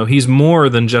animators. He's more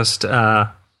than just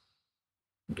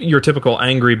your typical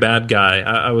angry bad guy.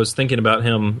 I was thinking about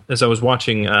him as I was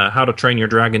watching How to Train Your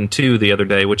Dragon 2 the other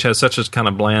day, which has such a kind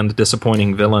of bland,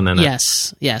 disappointing villain in it.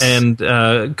 Yes. And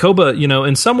Koba,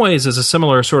 in some ways is a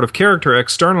similar sort of character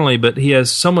externally, but he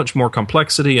has so much more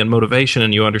complexity and motivation,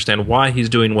 and you understand why he's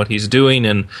doing what he's doing,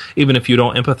 and even if you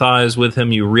don't empathize with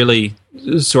him, you really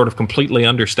sort of completely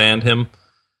understand him.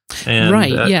 And,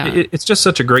 it's just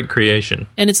such a great creation.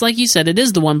 And it's like you said, it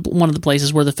is one of the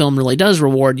places where the film really does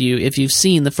reward you if you've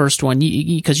seen the first one,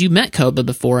 because you met Koba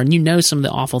before and you know some of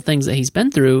the awful things that he's been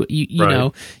through.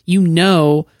 You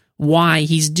know why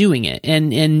he's doing it,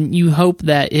 and you hope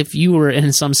that if you were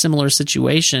in some similar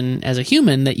situation as a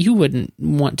human, that you wouldn't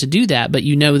want to do that. But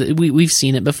you know that we've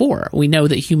seen it before. We know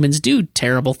that humans do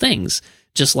terrible things,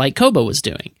 just like Koba was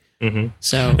doing. Mm-hmm.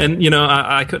 So, and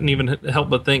I couldn't even help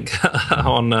but think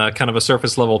on kind of a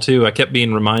surface level too. I kept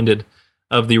being reminded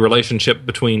of the relationship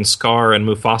between Scar and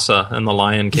Mufasa and the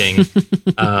Lion King,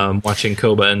 watching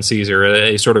Koba and Caesar,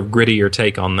 a sort of grittier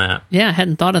take on that. Yeah, I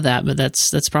hadn't thought of that, but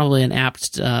that's probably an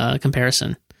apt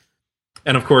comparison.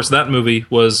 And of course, that movie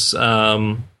was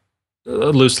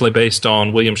loosely based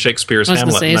on William Shakespeare's Hamlet. I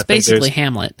was going to say, it's basically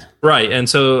Hamlet. Right, and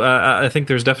so I think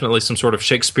there's definitely some sort of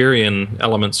Shakespearean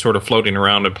elements sort of floating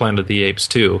around in Planet of the Apes,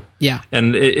 too. Yeah.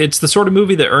 And it's the sort of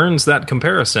movie that earns that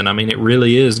comparison. I mean, it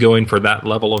really is going for that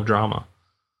level of drama.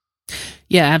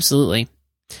 Yeah, absolutely.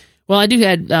 Well, I do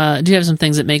have some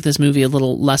things that make this movie a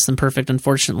little less than perfect,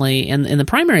 unfortunately. And the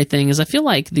primary thing is I feel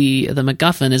like the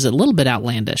MacGuffin is a little bit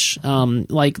outlandish.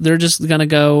 Like, they're just going to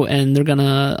go and they're going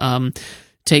to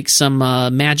take some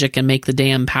magic and make the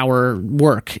damn power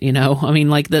work, I mean,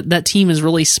 like, that team is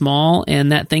really small,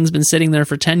 and that thing's been sitting there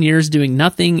for 10 years doing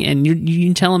nothing, and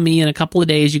you're telling me in a couple of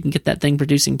days you can get that thing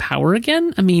producing power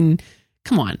again? I mean,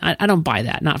 come on. I don't buy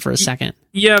that, not for a second.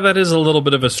 Yeah, that is a little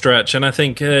bit of a stretch, and I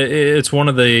think it's one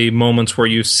of the moments where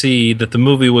you see that the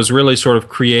movie was really sort of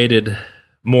created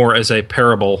more as a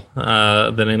parable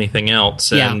than anything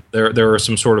else, and there are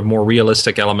some sort of more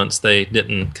realistic elements they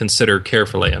didn't consider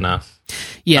carefully enough.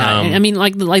 Yeah, I mean,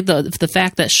 like the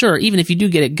fact that, sure, even if you do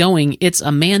get it going, it's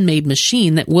a man-made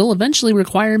machine that will eventually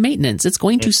require maintenance. It's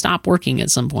going to stop working at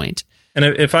some point. And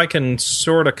if I can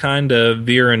sort of kind of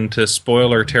veer into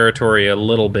spoiler territory a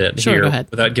little bit here,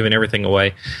 without giving everything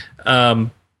away,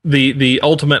 the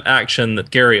ultimate action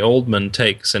that Gary Oldman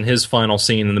takes in his final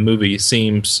scene in the movie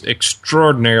seems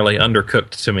extraordinarily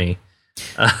undercooked to me.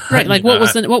 Right, like what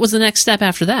was the next step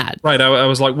after that? Right, I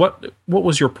was like, what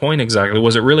was your point exactly?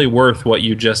 Was it really worth what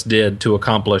you just did to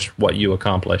accomplish what you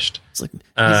accomplished?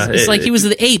 It's like he was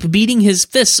the ape beating his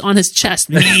fists on his chest.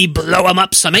 Me blow him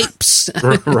up some apes.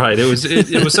 Right, it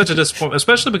was such a disappointment,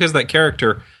 especially because that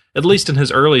character, at least in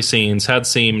his early scenes, had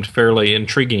seemed fairly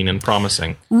intriguing and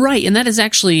promising. Right, and that is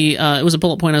actually, it was a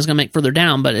bullet point I was going to make further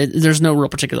down, but there's no real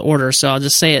particular order, so I'll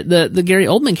just say it. The Gary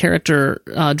Oldman character,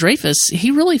 Dreyfus,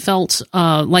 he really felt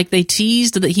like they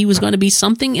teased that he was going to be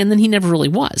something, and then he never really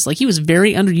was. Like, he was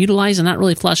very underutilized and not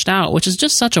really fleshed out, which is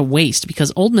just such a waste,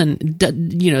 because Oldman,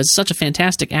 is such a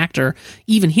fantastic actor,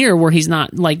 even here where he's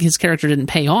not, like, his character didn't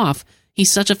pay off.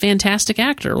 He's such a fantastic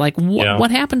actor. Like,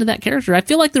 what happened to that character? I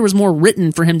feel like there was more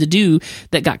written for him to do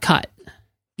that got cut.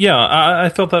 Yeah, I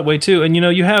felt that way too. And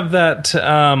you have that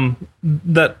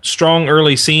that strong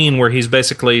early scene where he's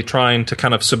basically trying to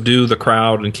kind of subdue the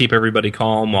crowd and keep everybody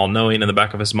calm while knowing in the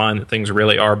back of his mind that things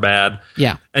really are bad.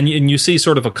 Yeah, and you see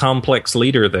sort of a complex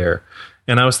leader there.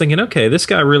 And I was thinking, okay, this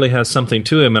guy really has something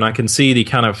to him, and I can see the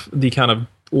kind of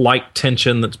light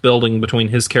tension that's building between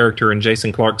his character and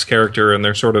Jason Clarke's character, and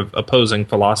their sort of opposing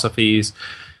philosophies.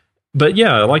 But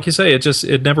yeah, like you say,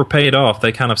 it never paid off.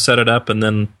 They kind of set it up and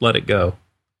then let it go.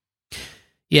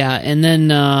 Yeah, and then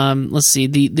let's see,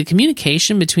 the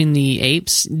communication between the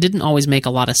apes didn't always make a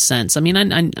lot of sense. I mean,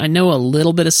 I know a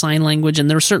little bit of sign language, and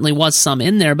there certainly was some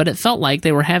in there, but it felt like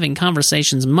they were having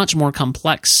conversations much more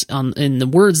complex in the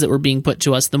words that were being put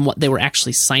to us than what they were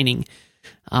actually signing.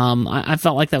 I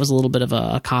felt like that was a little bit of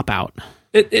a cop-out.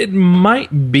 It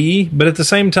might be, but at the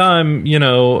same time,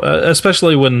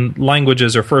 especially when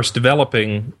languages are first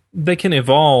developing, they can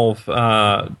evolve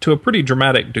to a pretty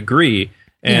dramatic degree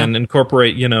and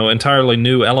incorporate, entirely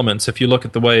new elements. If you look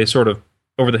at the way sort of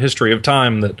over the history of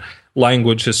time that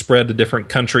language has spread to different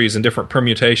countries and different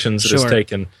permutations it has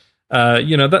taken,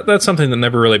 that's something that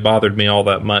never really bothered me all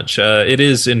that much. It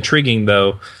is intriguing,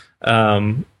 though,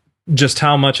 just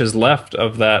how much is left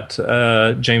of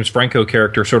that James Franco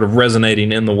character sort of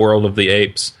resonating in the world of the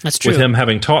apes. That's true. With him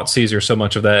having taught Caesar so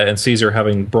much of that, and Caesar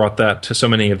having brought that to so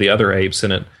many of the other apes,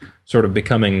 and it sort of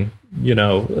becoming,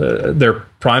 their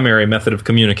primary method of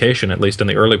communication, at least in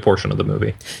the early portion of the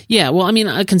movie. Yeah, well, I mean,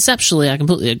 conceptually, I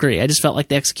completely agree. I just felt like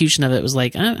the execution of it was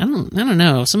like, I don't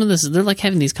know. Some of this, they're like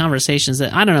having these conversations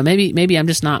that, I don't know, maybe I'm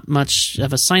just not much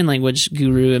of a sign language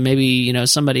guru, and maybe,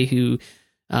 somebody who,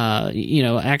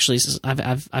 actually,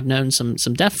 I've known some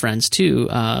deaf friends too,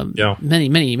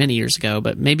 many years ago,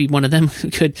 but maybe one of them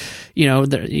could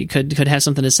have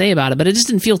something to say about it. But it just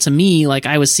didn't feel to me like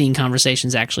I was seeing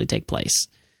conversations actually take place.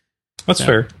 That's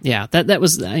fair. Yeah, that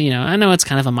was, I know it's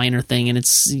kind of a minor thing and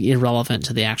it's irrelevant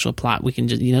to the actual plot. We can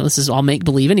just, this is all make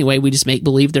believe anyway. We just make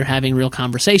believe they're having real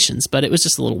conversations, but it was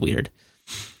just a little weird.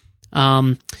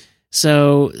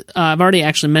 So I've already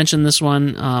actually mentioned this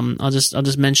one. I'll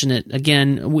just mention it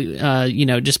again. We,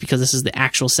 just because this is the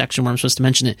actual section where I'm supposed to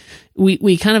mention it,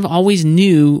 we kind of always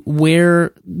knew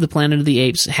where the Planet of the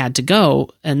Apes had to go,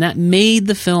 and that made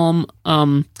the film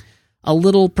a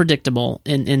little predictable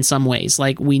in some ways.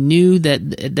 Like, we knew that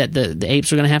the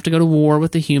apes were going to have to go to war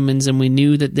with the humans, and we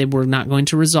knew that they were not going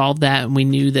to resolve that, and we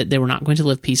knew that they were not going to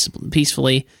live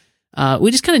peacefully. We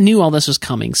just kind of knew all this was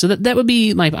coming. So that would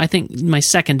be I think my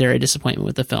secondary disappointment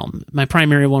with the film. My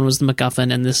primary one was the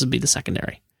MacGuffin, and this would be the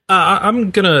secondary. I'm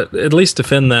going to at least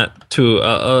defend that to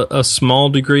a small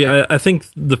degree. I think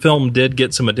the film did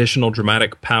get some additional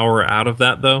dramatic power out of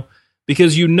that, though,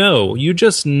 because you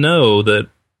just know that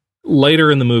later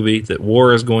in the movie that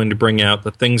war is going to bring out,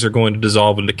 that things are going to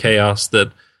dissolve into chaos,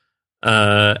 that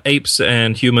apes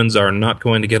and humans are not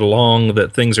going to get along,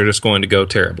 that things are just going to go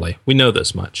terribly. We know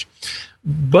this much.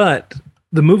 But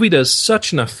the movie does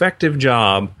such an effective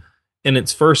job in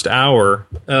its first hour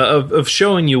of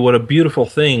showing you what a beautiful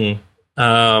thing,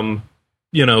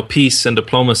 peace and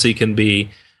diplomacy can be,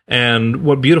 and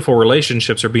what beautiful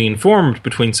relationships are being formed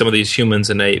between some of these humans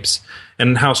and apes,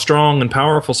 and how strong and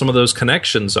powerful some of those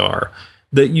connections are,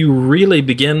 that you really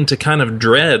begin to kind of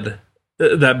dread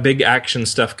that big action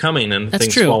stuff coming and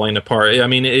things falling apart. I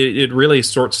mean, it really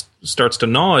starts to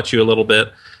gnaw at you a little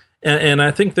bit, and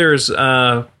I think there's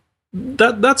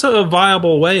that's a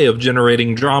viable way of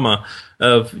generating drama,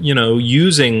 of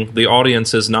using the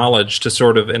audience's knowledge to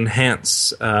sort of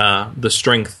enhance the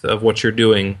strength of what you're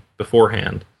doing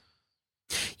beforehand.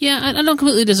 Yeah, I don't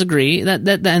completely disagree.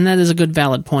 That is a good,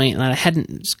 valid point that I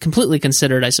hadn't completely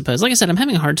considered, I suppose. Like I said, I'm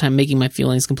having a hard time making my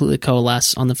feelings completely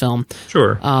coalesce on the film.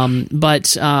 Sure.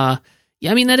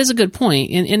 Yeah, I mean, that is a good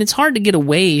point. And it's hard to get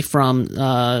away from,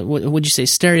 what would you say,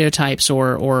 stereotypes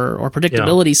or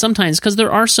predictability sometimes, because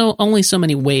there are only so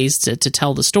many ways to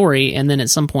tell the story. And then at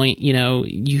some point,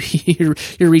 you're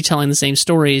retelling the same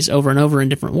stories over and over in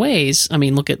different ways. I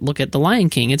mean, look at The Lion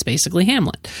King. It's basically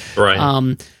Hamlet.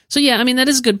 Right. So yeah, I mean, that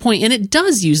is a good point, and it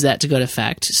does use that to good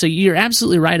effect. So you're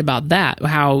absolutely right about that,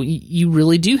 how you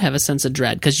really do have a sense of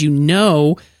dread, because you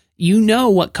know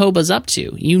what Koba's up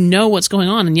to. You know what's going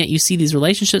on, and yet you see these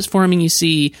relationships forming. You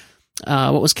see,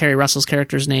 what was Kerry Russell's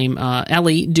character's name?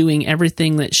 Ellie doing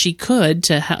everything that she could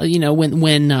to,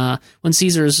 when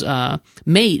Caesar's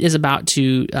mate is about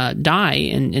to die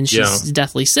and she's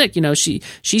deathly sick.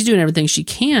 She's doing everything she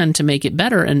can to make it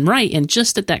better and right. And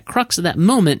just at that crux of that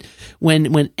moment,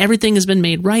 when everything has been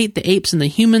made right, the apes and the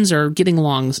humans are getting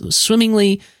along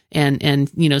swimmingly. And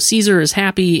Caesar is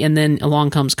happy, and then along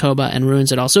comes Koba and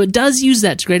ruins it all. So it does use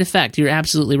that to great effect. You're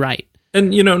absolutely right.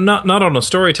 And, not on a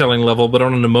storytelling level, but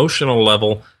on an emotional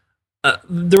level,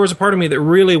 there was a part of me that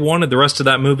really wanted the rest of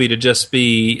that movie to just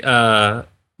be the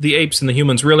apes and the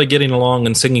humans really getting along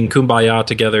and singing Kumbaya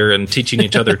together and teaching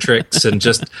each other tricks and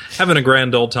just having a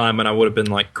grand old time, and I would have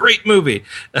been like, great movie.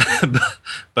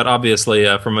 But obviously,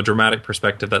 from a dramatic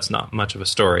perspective, that's not much of a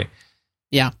story.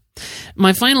 Yeah.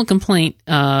 My final complaint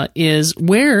is,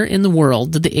 where in the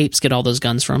world did the apes get all those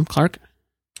guns from, Clark?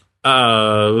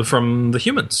 From the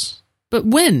humans. But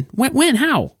when?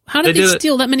 How? How did they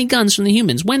steal that many guns from the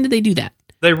humans? When did they do that?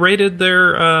 They raided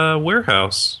their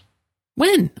warehouse.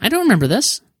 When? I don't remember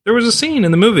this. There was a scene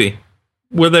in the movie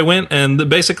where they went and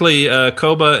basically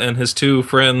Koba and his two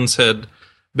friends had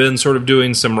been sort of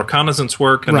doing some reconnaissance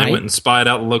work, and they went and spied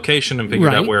out the location and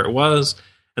figured out where it was.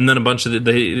 And then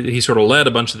he sort of led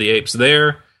a bunch of the apes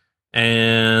there,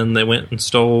 and they went and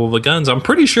stole the guns. I'm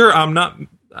pretty sure I'm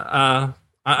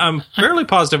fairly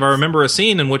positive I remember a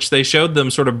scene in which they showed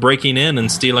them sort of breaking in and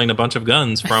stealing a bunch of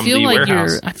guns from the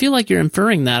warehouse. I feel like you're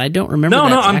inferring that. I don't remember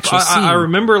I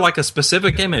remember like a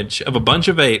specific image of a bunch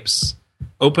of apes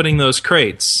opening those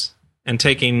crates and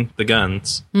taking the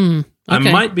guns. Okay. I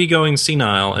might be going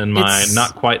senile in my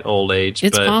not quite old age.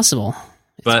 It's possible.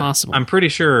 Possible. I'm pretty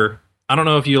sure... I don't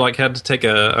know if you had to take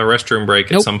a restroom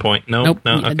break at some point. No.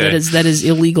 Okay. That is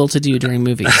illegal to do during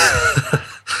movies.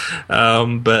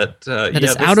 That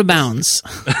is out of bounds.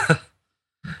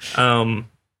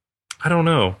 I don't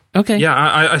know. Okay. Yeah,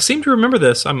 I seem to remember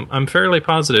this. I'm fairly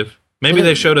positive. Maybe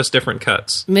they showed us different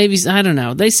cuts. Maybe, I don't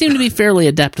know. They seem to be fairly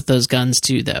adept with those guns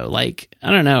too, though. Like, I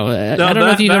don't know. I don't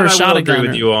know if you've ever shot a gun. I agree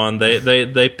with you on.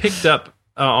 They picked up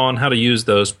on how to use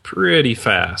those pretty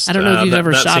fast. I don't know if you've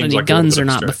ever shot any guns or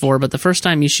not before, but the first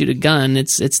time you shoot a gun,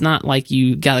 it's not like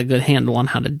you got a good handle on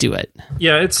how to do it.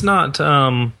 Yeah, it's not.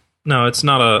 No, it's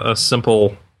not a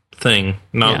simple thing.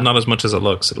 Not as much as it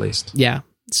looks, at least. Yeah.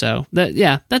 So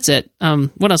that's it.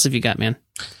 What else have you got, man?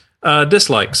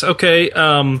 Dislikes. Okay.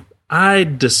 I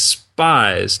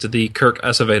despised the Kirk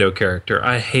Acevedo character.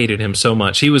 I hated him so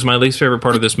much. He was my least favorite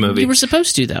part of this movie. You were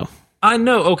supposed to, though. I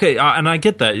know. Okay, and I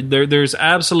get that. There's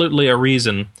absolutely a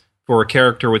reason for a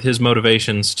character with his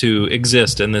motivations to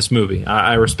exist in this movie.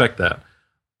 I respect that.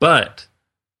 But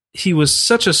he was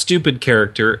such a stupid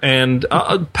character, and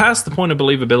past the point of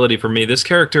believability for me, this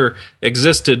character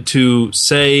existed to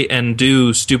say and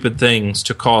do stupid things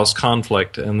to cause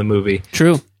conflict in the movie.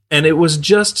 True. And it was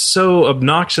just so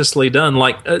obnoxiously done.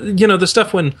 Like, the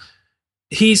stuff when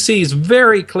he sees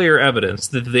very clear evidence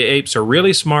that the apes are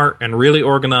really smart and really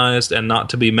organized and not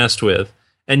to be messed with.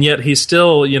 And yet he's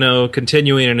still,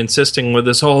 continuing and insisting with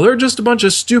this whole, they're just a bunch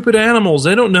of stupid animals.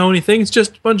 They don't know anything. It's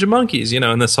just a bunch of monkeys,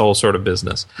 and this whole sort of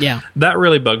business. Yeah. That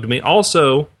really bugged me.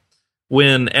 Also,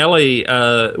 when Ellie,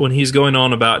 when he's going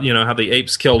on about, how the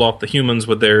apes killed off the humans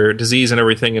with their disease and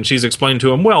everything, and she's explaining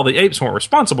to him, well, the apes weren't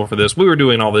responsible for this. We were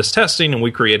doing all this testing, and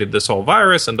we created this whole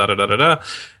virus, and da-da-da-da-da.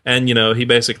 And, he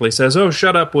basically says, oh,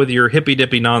 shut up with your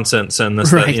hippy-dippy nonsense and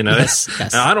this, right. that,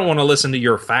 Yes. I don't want to listen to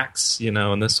your facts,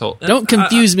 and this whole... Don't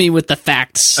confuse me with the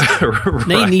facts. Right.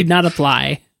 They need not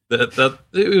apply.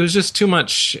 It was just too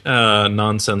much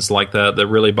nonsense like that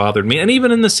really bothered me. And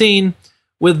even in the scene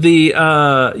with the,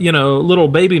 little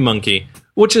baby monkey,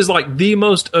 which is like the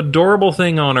most adorable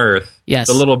thing on earth. Yes.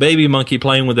 The little baby monkey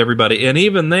playing with everybody. And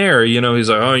even there, he's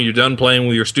like, oh, you're done playing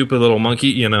with your stupid little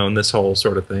monkey, and this whole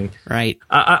sort of thing. Right.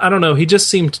 I don't know. He just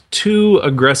seemed too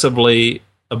aggressively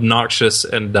obnoxious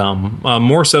and dumb,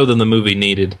 more so than the movie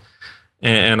needed.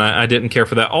 And I didn't care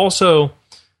for that. Also,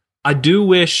 I do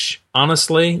wish,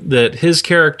 honestly, that his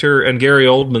character and Gary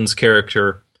Oldman's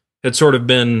character had sort of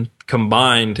been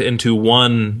combined into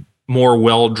one more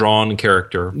well-drawn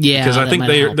character. Yeah, because I think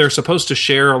they're supposed to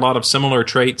share a lot of similar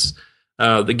traits.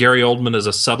 The Gary Oldman is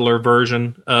a subtler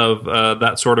version of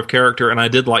that sort of character, and I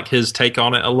did like his take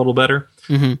on it a little better.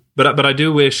 Mm-hmm. But I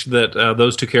do wish that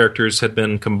those two characters had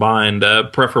been combined,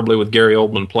 preferably with Gary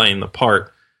Oldman playing the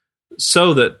part,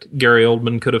 so that Gary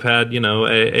Oldman could have had,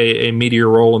 a meatier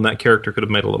role, and that character could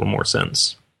have made a little more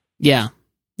sense. Yeah,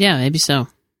 maybe so.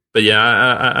 But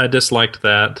yeah, I disliked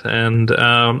that. And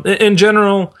in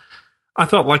general, I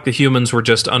felt like the humans were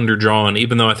just underdrawn,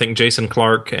 even though I think Jason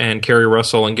Clarke and Kerry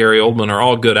Russell and Gary Oldman are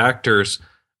all good actors.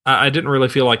 I didn't really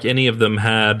feel like any of them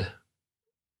had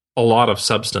a lot of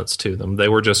substance to them. They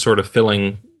were just sort of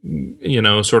filling,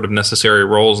 sort of necessary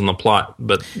roles in the plot,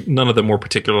 but none of them were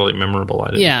particularly memorable,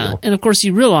 I didn't feel. And of course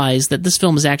you realize that this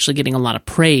film is actually getting a lot of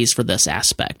praise for this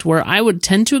aspect, where I would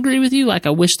tend to agree with you. Like,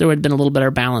 I wish there would have been a little better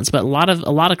balance, but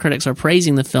a lot of critics are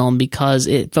praising the film because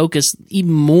it focused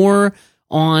even more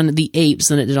on the apes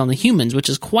than it did on the humans, which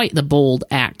is quite the bold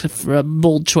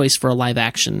choice for a live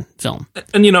action film.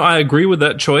 And, I agree with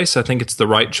that choice. I think it's the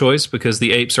right choice because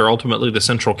the apes are ultimately the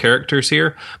central characters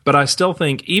here. But I still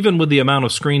think, even with the amount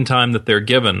of screen time that they're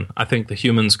given, I think the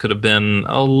humans could have been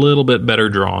a little bit better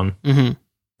drawn and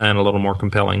a little more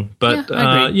compelling. But, the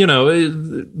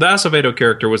Acevedo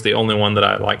character was the only one that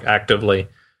I actively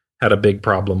had a big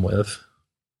problem with.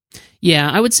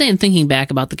 Yeah, I would say in thinking back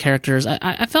about the characters,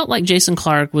 I felt like Jason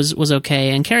Clarke was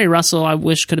okay, and Kerry Russell I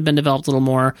wish could have been developed a little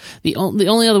more. The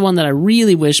only other one that I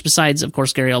really wish, besides, of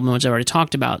course, Gary Oldman, which I already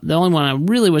talked about, the only one I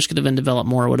really wish could have been developed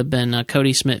more would have been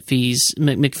Cody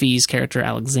McPhee's character,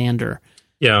 Alexander.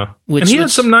 Yeah, and he had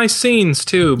some nice scenes,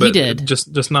 too, but he did.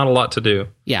 Just not a lot to do.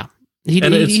 Yeah.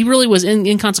 He really was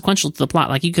inconsequential to the plot.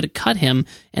 Like, you could have cut him,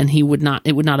 and it would not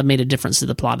have made a difference to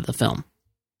the plot of the film.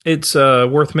 It's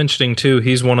worth mentioning, too,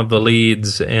 he's one of the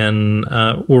leads in,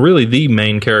 really the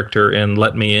main character in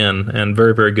Let Me In, and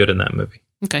very, very good in that movie.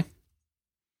 Okay.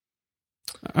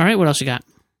 All right, what else you got?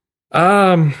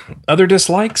 Other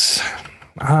dislikes?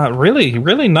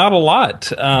 Really not a lot.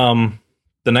 The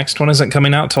next one isn't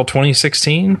coming out till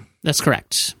 2016. That's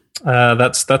correct.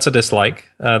 That's a dislike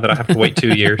that I have to wait 2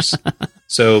 years.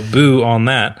 So boo on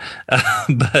that.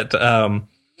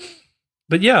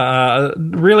 But yeah,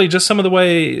 really just some of the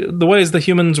ways the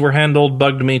humans were handled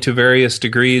bugged me to various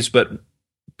degrees, but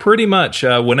pretty much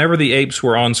whenever the apes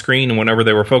were on screen and whenever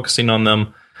they were focusing on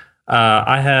them,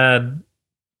 I had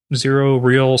zero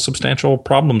real substantial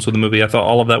problems with the movie. I thought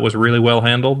all of that was really well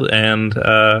handled, and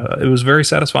it was a very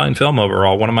satisfying film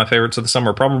overall. One of my favorites of the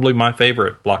summer, probably my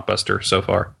favorite blockbuster so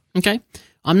far. Okay.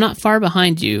 I'm not far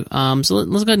behind you. So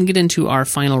let's go ahead and get into our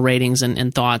final ratings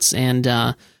and thoughts. And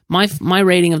my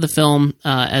rating of the film,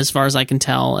 as far as I can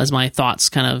tell, as my thoughts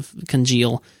kind of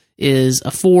congeal, is a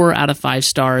 4 out of 5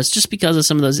 stars, just because of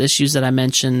some of those issues that I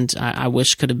mentioned I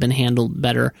wish could have been handled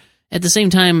better. At the same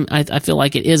time, I feel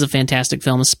like it is a fantastic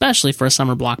film, especially for a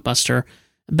summer blockbuster.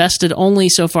 Bested only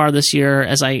so far this year,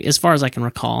 as far as I can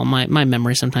recall. My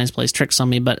memory sometimes plays tricks on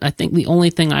me, but I think the only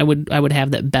thing I would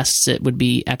have that bests it would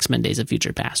be X-Men: Days of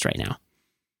Future Past right now.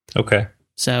 Okay.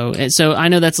 So I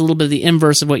know that's a little bit of the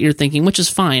inverse of what you're thinking, which is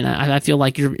fine. I feel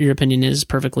like your opinion is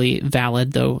perfectly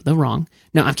valid, though wrong.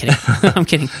 No, I'm kidding. I'm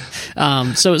kidding.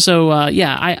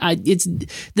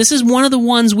 This is one of the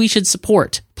ones we should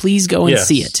support. Please go and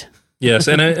see it. Yes,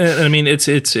 and I mean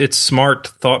it's smart,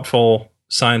 thoughtful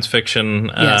science fiction.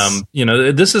 Yes.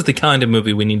 This is the kind of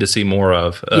movie we need to see more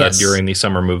of during the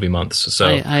summer movie months. So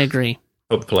I agree.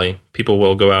 Hopefully people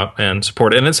will go out and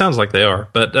support it, and it sounds like they are.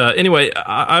 But anyway,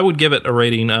 I would give it a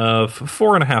rating of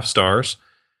 4.5 stars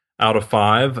out of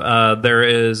 5. There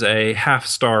is a half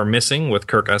star missing with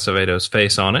Kirk Acevedo's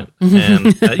face on it,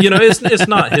 and it's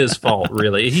not his fault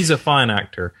really. He's a fine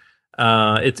actor.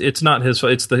 It's not his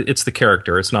fault. It's the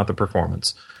character. It's not the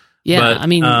performance. Yeah, but, I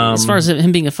mean, as far as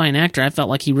him being a fine actor, I felt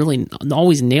like he really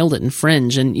always nailed it in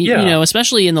Fringe, and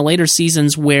especially in the later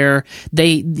seasons where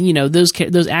they,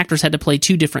 those actors had to play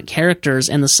 2 different characters,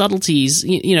 and the subtleties,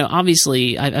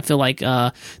 obviously, I feel like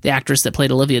the actress that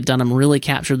played Olivia Dunham really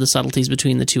captured the subtleties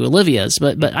between the 2 Olivias,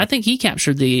 but I think he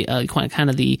captured the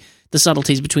kind of the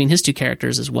subtleties between his 2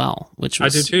 characters as well, which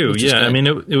was, I do too. Yeah, I mean,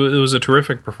 it was a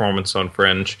terrific performance on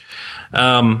Fringe.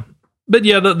 But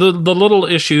yeah, the little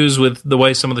issues with the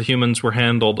way some of the humans were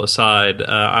handled aside,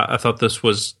 I thought this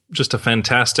was just a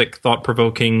fantastic,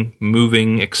 thought-provoking,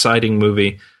 moving, exciting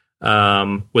movie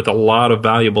with a lot of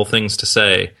valuable things to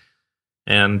say.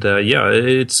 And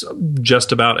it's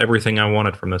just about everything I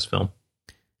wanted from this film.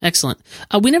 Excellent.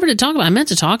 We never did talk about it. I meant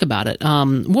to talk about it.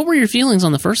 What were your feelings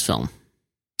on the first film?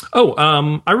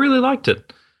 I really liked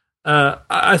it.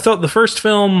 I thought the first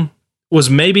film was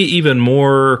maybe even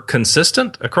more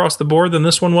consistent across the board than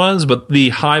this one was, but the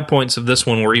high points of this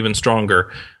one were even stronger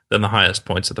than the highest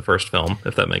points of the first film,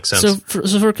 if that makes sense.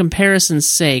 So for comparison's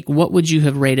sake, what would you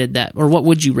have rated that, or what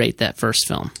would you rate that first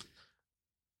film?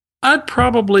 I'd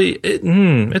probably,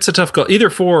 it's a tough call, either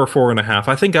 4 or 4.5.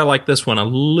 I think I like this one a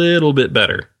little bit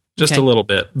better, just a little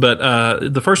bit. But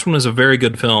the first one is a very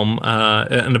good film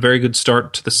and a very good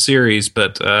start to the series,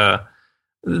 but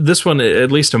this one,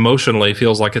 at least emotionally,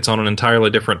 feels like it's on an entirely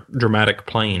different dramatic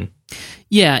plane.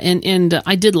 Yeah, and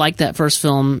I did like that first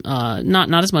film,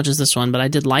 not as much as this one, but I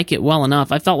did like it well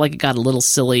enough. I felt like it got a little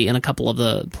silly in a couple of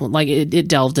it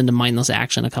delved into mindless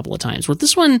action a couple of times. Where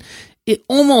this one, it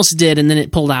almost did, and then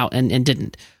it pulled out and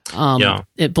didn't.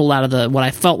 It pulled out of what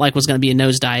I felt like was going to be a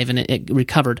nosedive, and it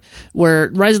recovered. Where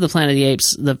Rise of the Planet of the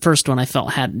Apes, the first one, I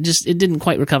felt it didn't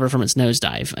quite recover from its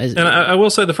nosedive. And I will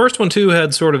say the first one too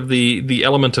had sort of the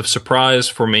element of surprise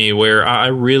for me, where I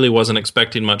really wasn't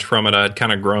expecting much from it. I had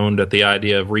kind of groaned at the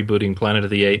idea of rebooting Planet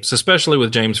of the Apes, especially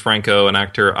with James Franco, an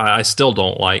actor I still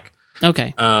don't like.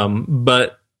 Okay,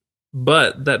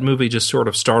 But that movie just sort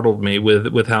of startled me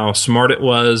with how smart it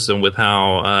was and with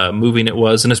how moving it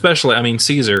was. And especially, I mean,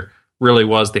 Caesar really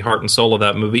was the heart and soul of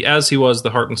that movie, as he was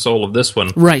the heart and soul of this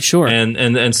one. Right, sure.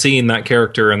 And seeing that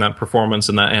character and that performance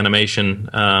and that animation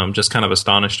just kind of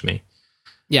astonished me.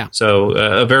 Yeah. So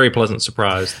a very pleasant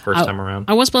surprise the first time around.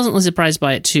 I was pleasantly surprised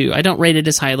by it too. I don't rate it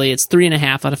as highly. It's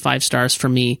 3.5 out of 5 stars for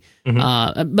me.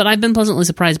 Mm-hmm. But I've been pleasantly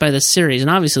surprised by this series, and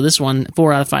obviously this one,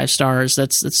 4 out of 5 stars.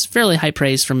 That's fairly high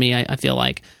praise for me. I feel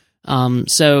like.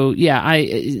 So yeah,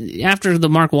 after the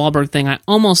Mark Wahlberg thing,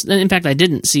 in fact, I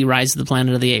didn't see Rise of the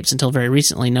Planet of the Apes until very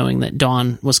recently, knowing that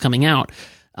Dawn was coming out.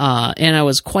 And I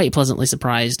was quite pleasantly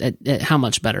surprised at how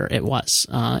much better it was.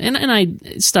 And I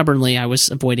stubbornly, I was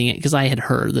avoiding it because I had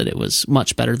heard that it was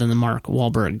much better than the Mark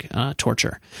Wahlberg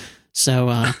torture.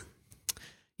 So,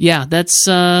 yeah,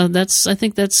 I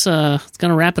think that's going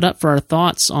to wrap it up for our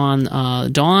thoughts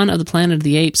on Dawn of the Planet of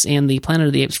the Apes and the Planet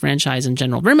of the Apes franchise in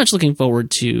general. Very much looking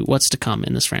forward to what's to come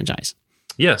in this franchise.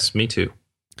 Yes, me too.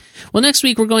 Well, next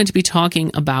week we're going to be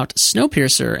talking about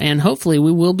Snowpiercer, and hopefully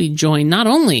we will be joined not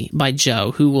only by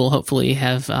Joe, who will hopefully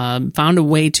have found a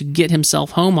way to get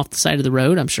himself home off the side of the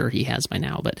road. I'm sure he has by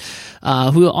now, but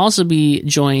who will also be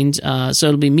joined. So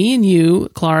it'll be me and you,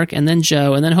 Clark, and then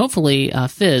Joe, and then hopefully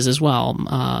Fizz as well,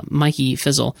 Mikey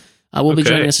Fizzle will be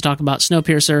joining us to talk about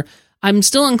Snowpiercer. I'm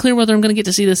still unclear whether I'm going to get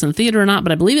to see this in the theater or not,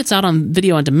 but I believe it's out on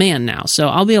video on demand now, so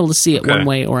I'll be able to see it one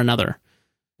way or another.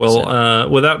 Well,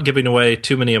 without giving away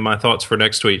too many of my thoughts for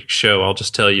next week's show, I'll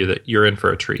just tell you that you're in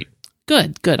for a treat.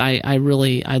 Good.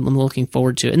 I'm looking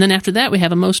forward to it. And then after that, we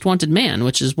have A Most Wanted Man,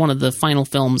 which is one of the final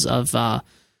films of,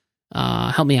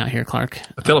 help me out here, Clark.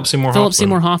 Philip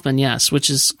Seymour Hoffman, yes, which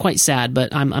is quite sad,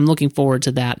 but I'm looking forward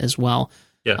to that as well.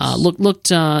 Yes.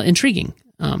 Looked intriguing.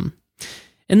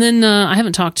 And then I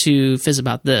haven't talked to Fizz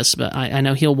about this, but I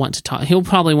know he'll want to talk. He'll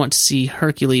probably want to see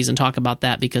Hercules and talk about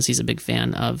that because he's a big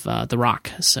fan of The Rock,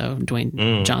 so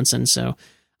Dwayne Johnson. So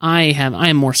I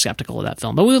am more skeptical of that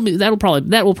film, but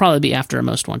that will probably be after A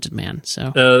Most Wanted Man.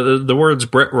 So the words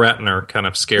Brett Ratner kind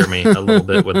of scare me a little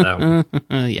bit with that one.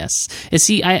 Yes, is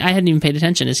he? I hadn't even paid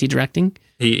attention. Is he directing?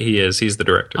 He is. He's the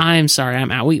director. I'm sorry.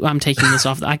 I'm out. I'm taking this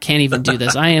off. I can't even do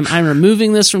this. I'm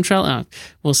removing this from trailer. Oh,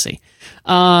 we'll see.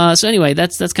 So anyway,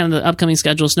 that's kind of the upcoming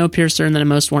schedule. Snowpiercer and then A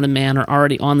Most Wanted Man are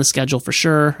already on the schedule for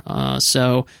sure.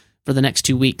 So for the next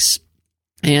 2 weeks.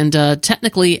 And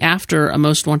technically, after A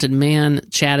Most Wanted Man,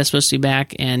 Chad is supposed to be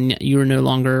back, and you are no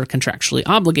longer contractually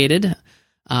obligated,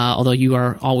 although you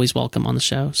are always welcome on the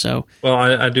show. So, well,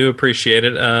 I do appreciate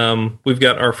it. We've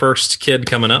got our first kid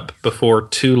coming up before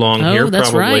too long here,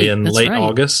 probably in late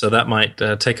August, so that might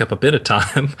take up a bit of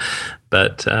time.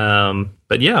 But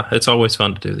yeah, it's always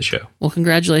fun to do the show. Well,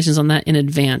 congratulations on that in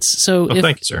advance. So,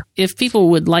 thank you, sir. If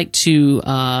people would like to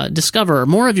discover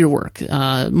more of your work,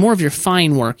 more of your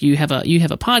fine work, you have a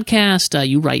podcast,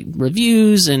 you write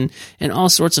reviews and all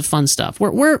sorts of fun stuff.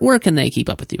 Where can they keep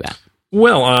up with you at?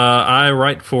 Well, I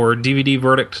write for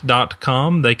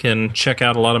DVDverdict.com. They can check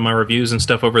out a lot of my reviews and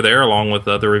stuff over there, along with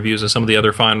the reviews of some of the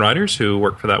other fine writers who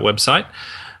work for that website.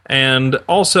 And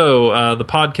also, the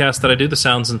podcast that I do, The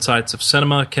Sounds and Sights of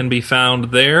Cinema, can be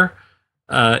found there.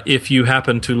 If you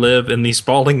happen to live in the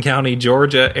Spalding County,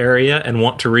 Georgia area and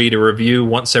want to read a review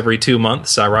once every 2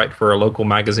 months, I write for a local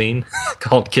magazine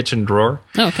called Kitchen Drawer.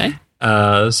 Okay.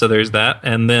 So there's that.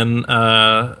 And then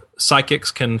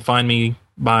psychics can find me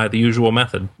by the usual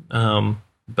method.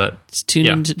 But tune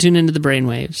into the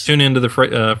brainwaves. Tune into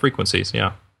the frequencies,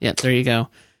 yeah. Yep, there you go.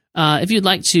 If you'd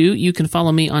like to, you can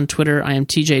follow me on Twitter. I am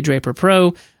TJ Draper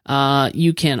Pro.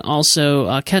 You can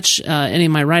also catch any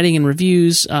of my writing and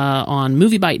reviews on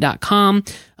MovieByte.com.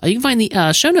 You can find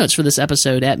the show notes for this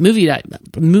episode at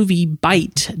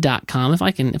MovieByte.com. If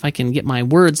I can get my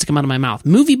words to come out of my mouth,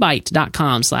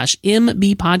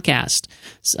 MovieByte.com/MBpodcast.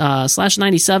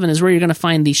 /97 is where you're going to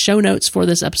find the show notes for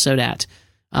this episode at.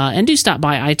 And do stop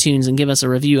by iTunes and give us a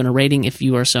review and a rating if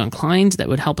you are so inclined. That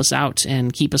would help us out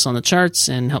and keep us on the charts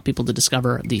and help people to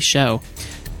discover the show.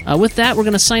 With that, we're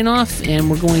going to sign off, and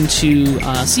we're going to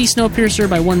see Snowpiercer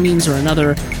by one means or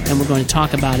another, and we're going to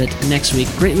talk about it next week.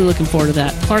 Greatly looking forward to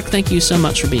that. Clark, thank you so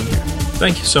much for being here.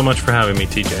 Thank you so much for having me,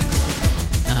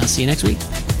 TJ. See you next week.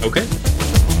 Okay.